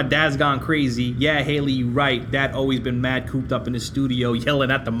 I think my dad's gone crazy. Yeah, Haley, you right. Dad always been mad cooped up in the studio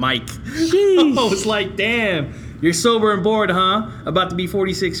yelling at the mic. I was like, damn, you're sober and bored, huh? About to be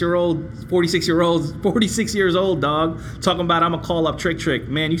 46 years old, dog. Talking about I'ma call up Trick.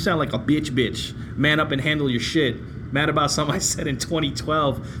 Man, you sound like a bitch. Man up and handle your shit. Mad about something I said in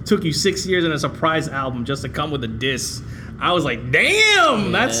 2012. Took you 6 years and a surprise album just to come with a diss. I was like,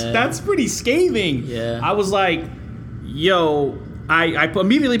 damn, that's pretty scathing. Yeah. I was like, yo, I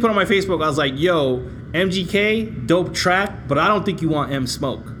immediately put on my Facebook, I was like, yo, MGK, dope track, but I don't think you want M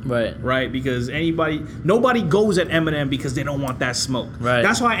smoke. Right? Because nobody goes at Eminem because they don't want that smoke. Right.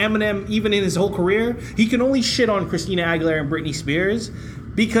 That's why Eminem, even in his whole career, he can only shit on Christina Aguilera and Britney Spears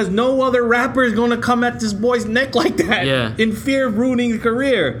because no other rapper is going to come at this boy's neck like that in fear of ruining the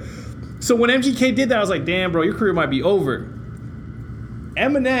career. So when MGK did that, I was like, damn, bro, your career might be over.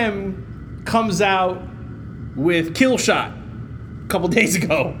 Eminem comes out with Kill Shot a couple days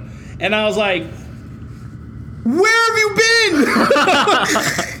ago. And I was like, where have you been?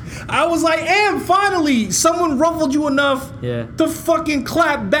 I was like, finally, someone ruffled you enough Yeah. to fucking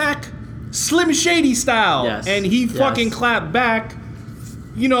clap back Slim Shady style. Yes. And he fucking clapped back.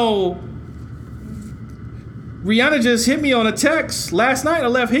 You know, Rihanna just hit me on a text last night. I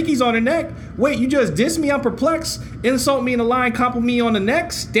left hickeys on her neck. Wait, you just dissed me? I'm perplexed. Insult me in the line, compliment me on the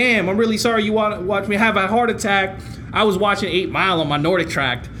next. Damn, I'm really sorry you want to watch me have a heart attack. I was watching 8 Mile on my Nordic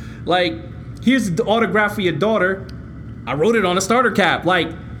track. Like, here's the autograph for your daughter. I wrote it on a starter cap. Like,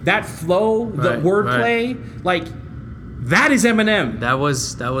 that flow, the wordplay, like, that is Eminem. That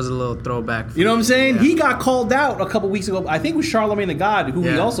was a little throwback. You know what I'm saying? Yeah. He got called out a couple weeks ago. I think it was Charlamagne the God, who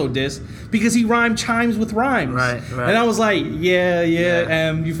he also dissed, because he rhymed chimes with rhymes. Right. And I was like,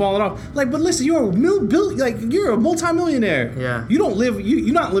 you falling off. Like, but listen, you're a multimillionaire. Yeah. You don't live.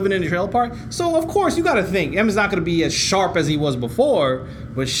 You're not living in a trailer park. So of course you got to think Eminem's not going to be as sharp as he was before.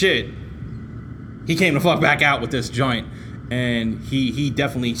 But shit, he came the fuck back out with this joint, and he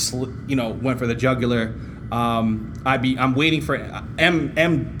definitely went for the jugular. I'm waiting for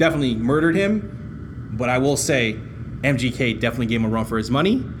M definitely murdered him, but I will say MGK definitely gave him a run for his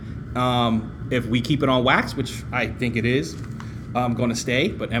money. If we keep it on wax, which I think it is, I'm going to stay.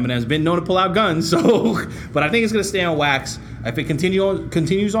 But Eminem's been known to pull out guns, so but I think it's going to stay on wax. If it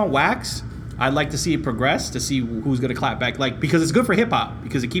continues on wax, I'd like to see it progress, to see who's going to clap back, like, because it's good for hip hop,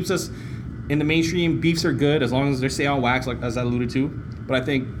 because it keeps us in the mainstream. Beefs are good as long as they stay on wax, like as I alluded to. But I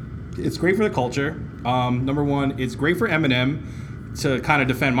think it's great for the culture. Number one, it's great for Eminem to kind of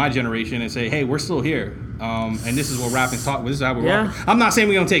defend my generation and say, hey, we're still here. And this is what rap and talk. This is how we rock. I'm not saying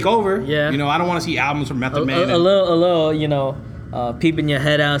we're going to take over. Yeah. You know, I don't want to see albums from Method Man. A little, peeping your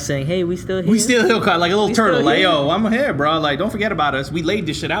head out saying, hey, we still here. We still here, like a little turtle. Like, yo, I'm here, bro. Like, don't forget about us. We laid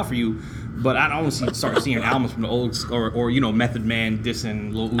this shit out for you. But I don't start seeing albums from the old, or Method Man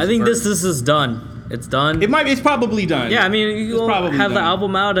dissing Lil Uzi I think Vert. this is done. It's done. It's probably done. Yeah, I mean, you'll have done. the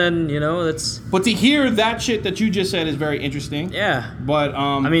album out, and it's. But to hear that shit that you just said is very interesting. Yeah. But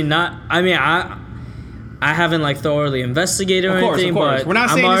I haven't thoroughly investigated or anything. Of course. But We're not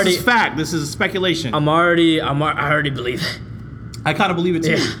saying this is fact. This is speculation. I already believe it. I kind of believe it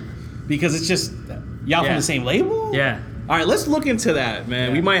too, Yeah. because it's just y'all from the same label. Yeah. All right, let's look into that, man.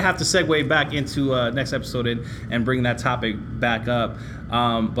 Yeah. We might have to segue back into next episode and bring that topic back up.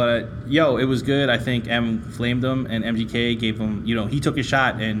 But it was good. I think M flamed him, and MGK gave him, he took his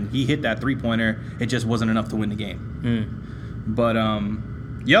shot and he hit that 3-pointer. It just wasn't enough to win the game. But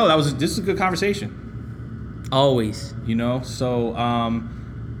this is a good conversation. Always. So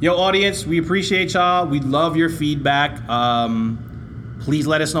audience, we appreciate y'all. We love your feedback. Please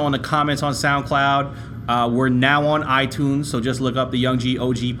let us know in the comments on SoundCloud. We're now on iTunes, so just look up the Young G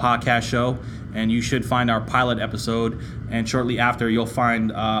OG podcast show, and you should find our pilot episode. And shortly after, you'll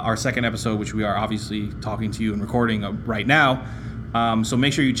find our second episode, which we are obviously talking to you and recording right now. So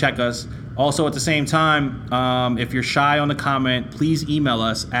make sure you check us. Also, at the same time, if you're shy on the comment, please email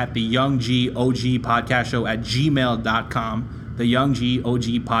us at the Young G OG podcast show at gmail.com. The Young G OG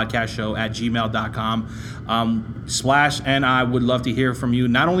podcast show at gmail.com. Splash and I would love to hear from you,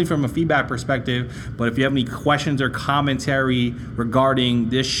 not only from a feedback perspective, but if you have any questions or commentary regarding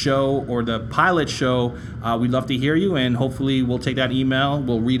this show or the pilot show, we'd love to hear you, and hopefully we'll take that email,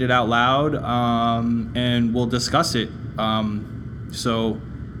 we'll read it out loud, and we'll discuss it.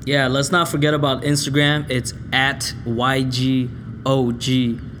 Yeah, let's not forget about Instagram. It's at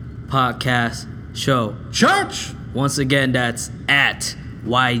YGOG podcast show. Church! Once again, that's at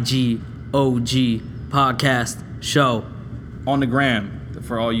YGOG podcast show. On the gram,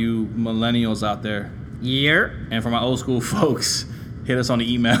 for all you millennials out there. Yeah. And for my old school folks, hit us on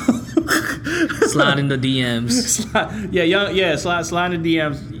the email. Slide in the DMs. Slide in the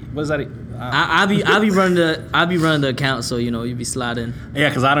DMs. What is that? I'll be running the account, so you be sliding. Yeah,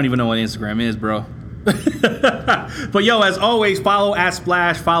 because I don't even know what Instagram is, bro. But as always, follow at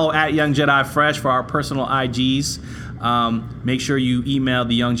Splash, follow at Young Jedi Fresh for our personal IGs. Make sure you email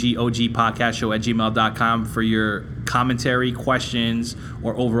the Young G OG podcast show at gmail.com for your commentary, questions,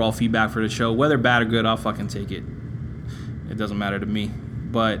 or overall feedback for the show. Whether bad or good, I'll fucking take it. It doesn't matter to me.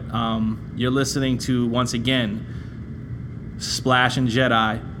 But you're listening to, once again, Splash and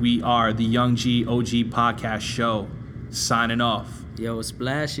Jedi. We are the Young G OG podcast show. Signing off. Yo,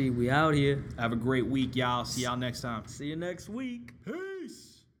 Splashy, we out here. Have a great week, y'all. See y'all next time. See you next week. Hey.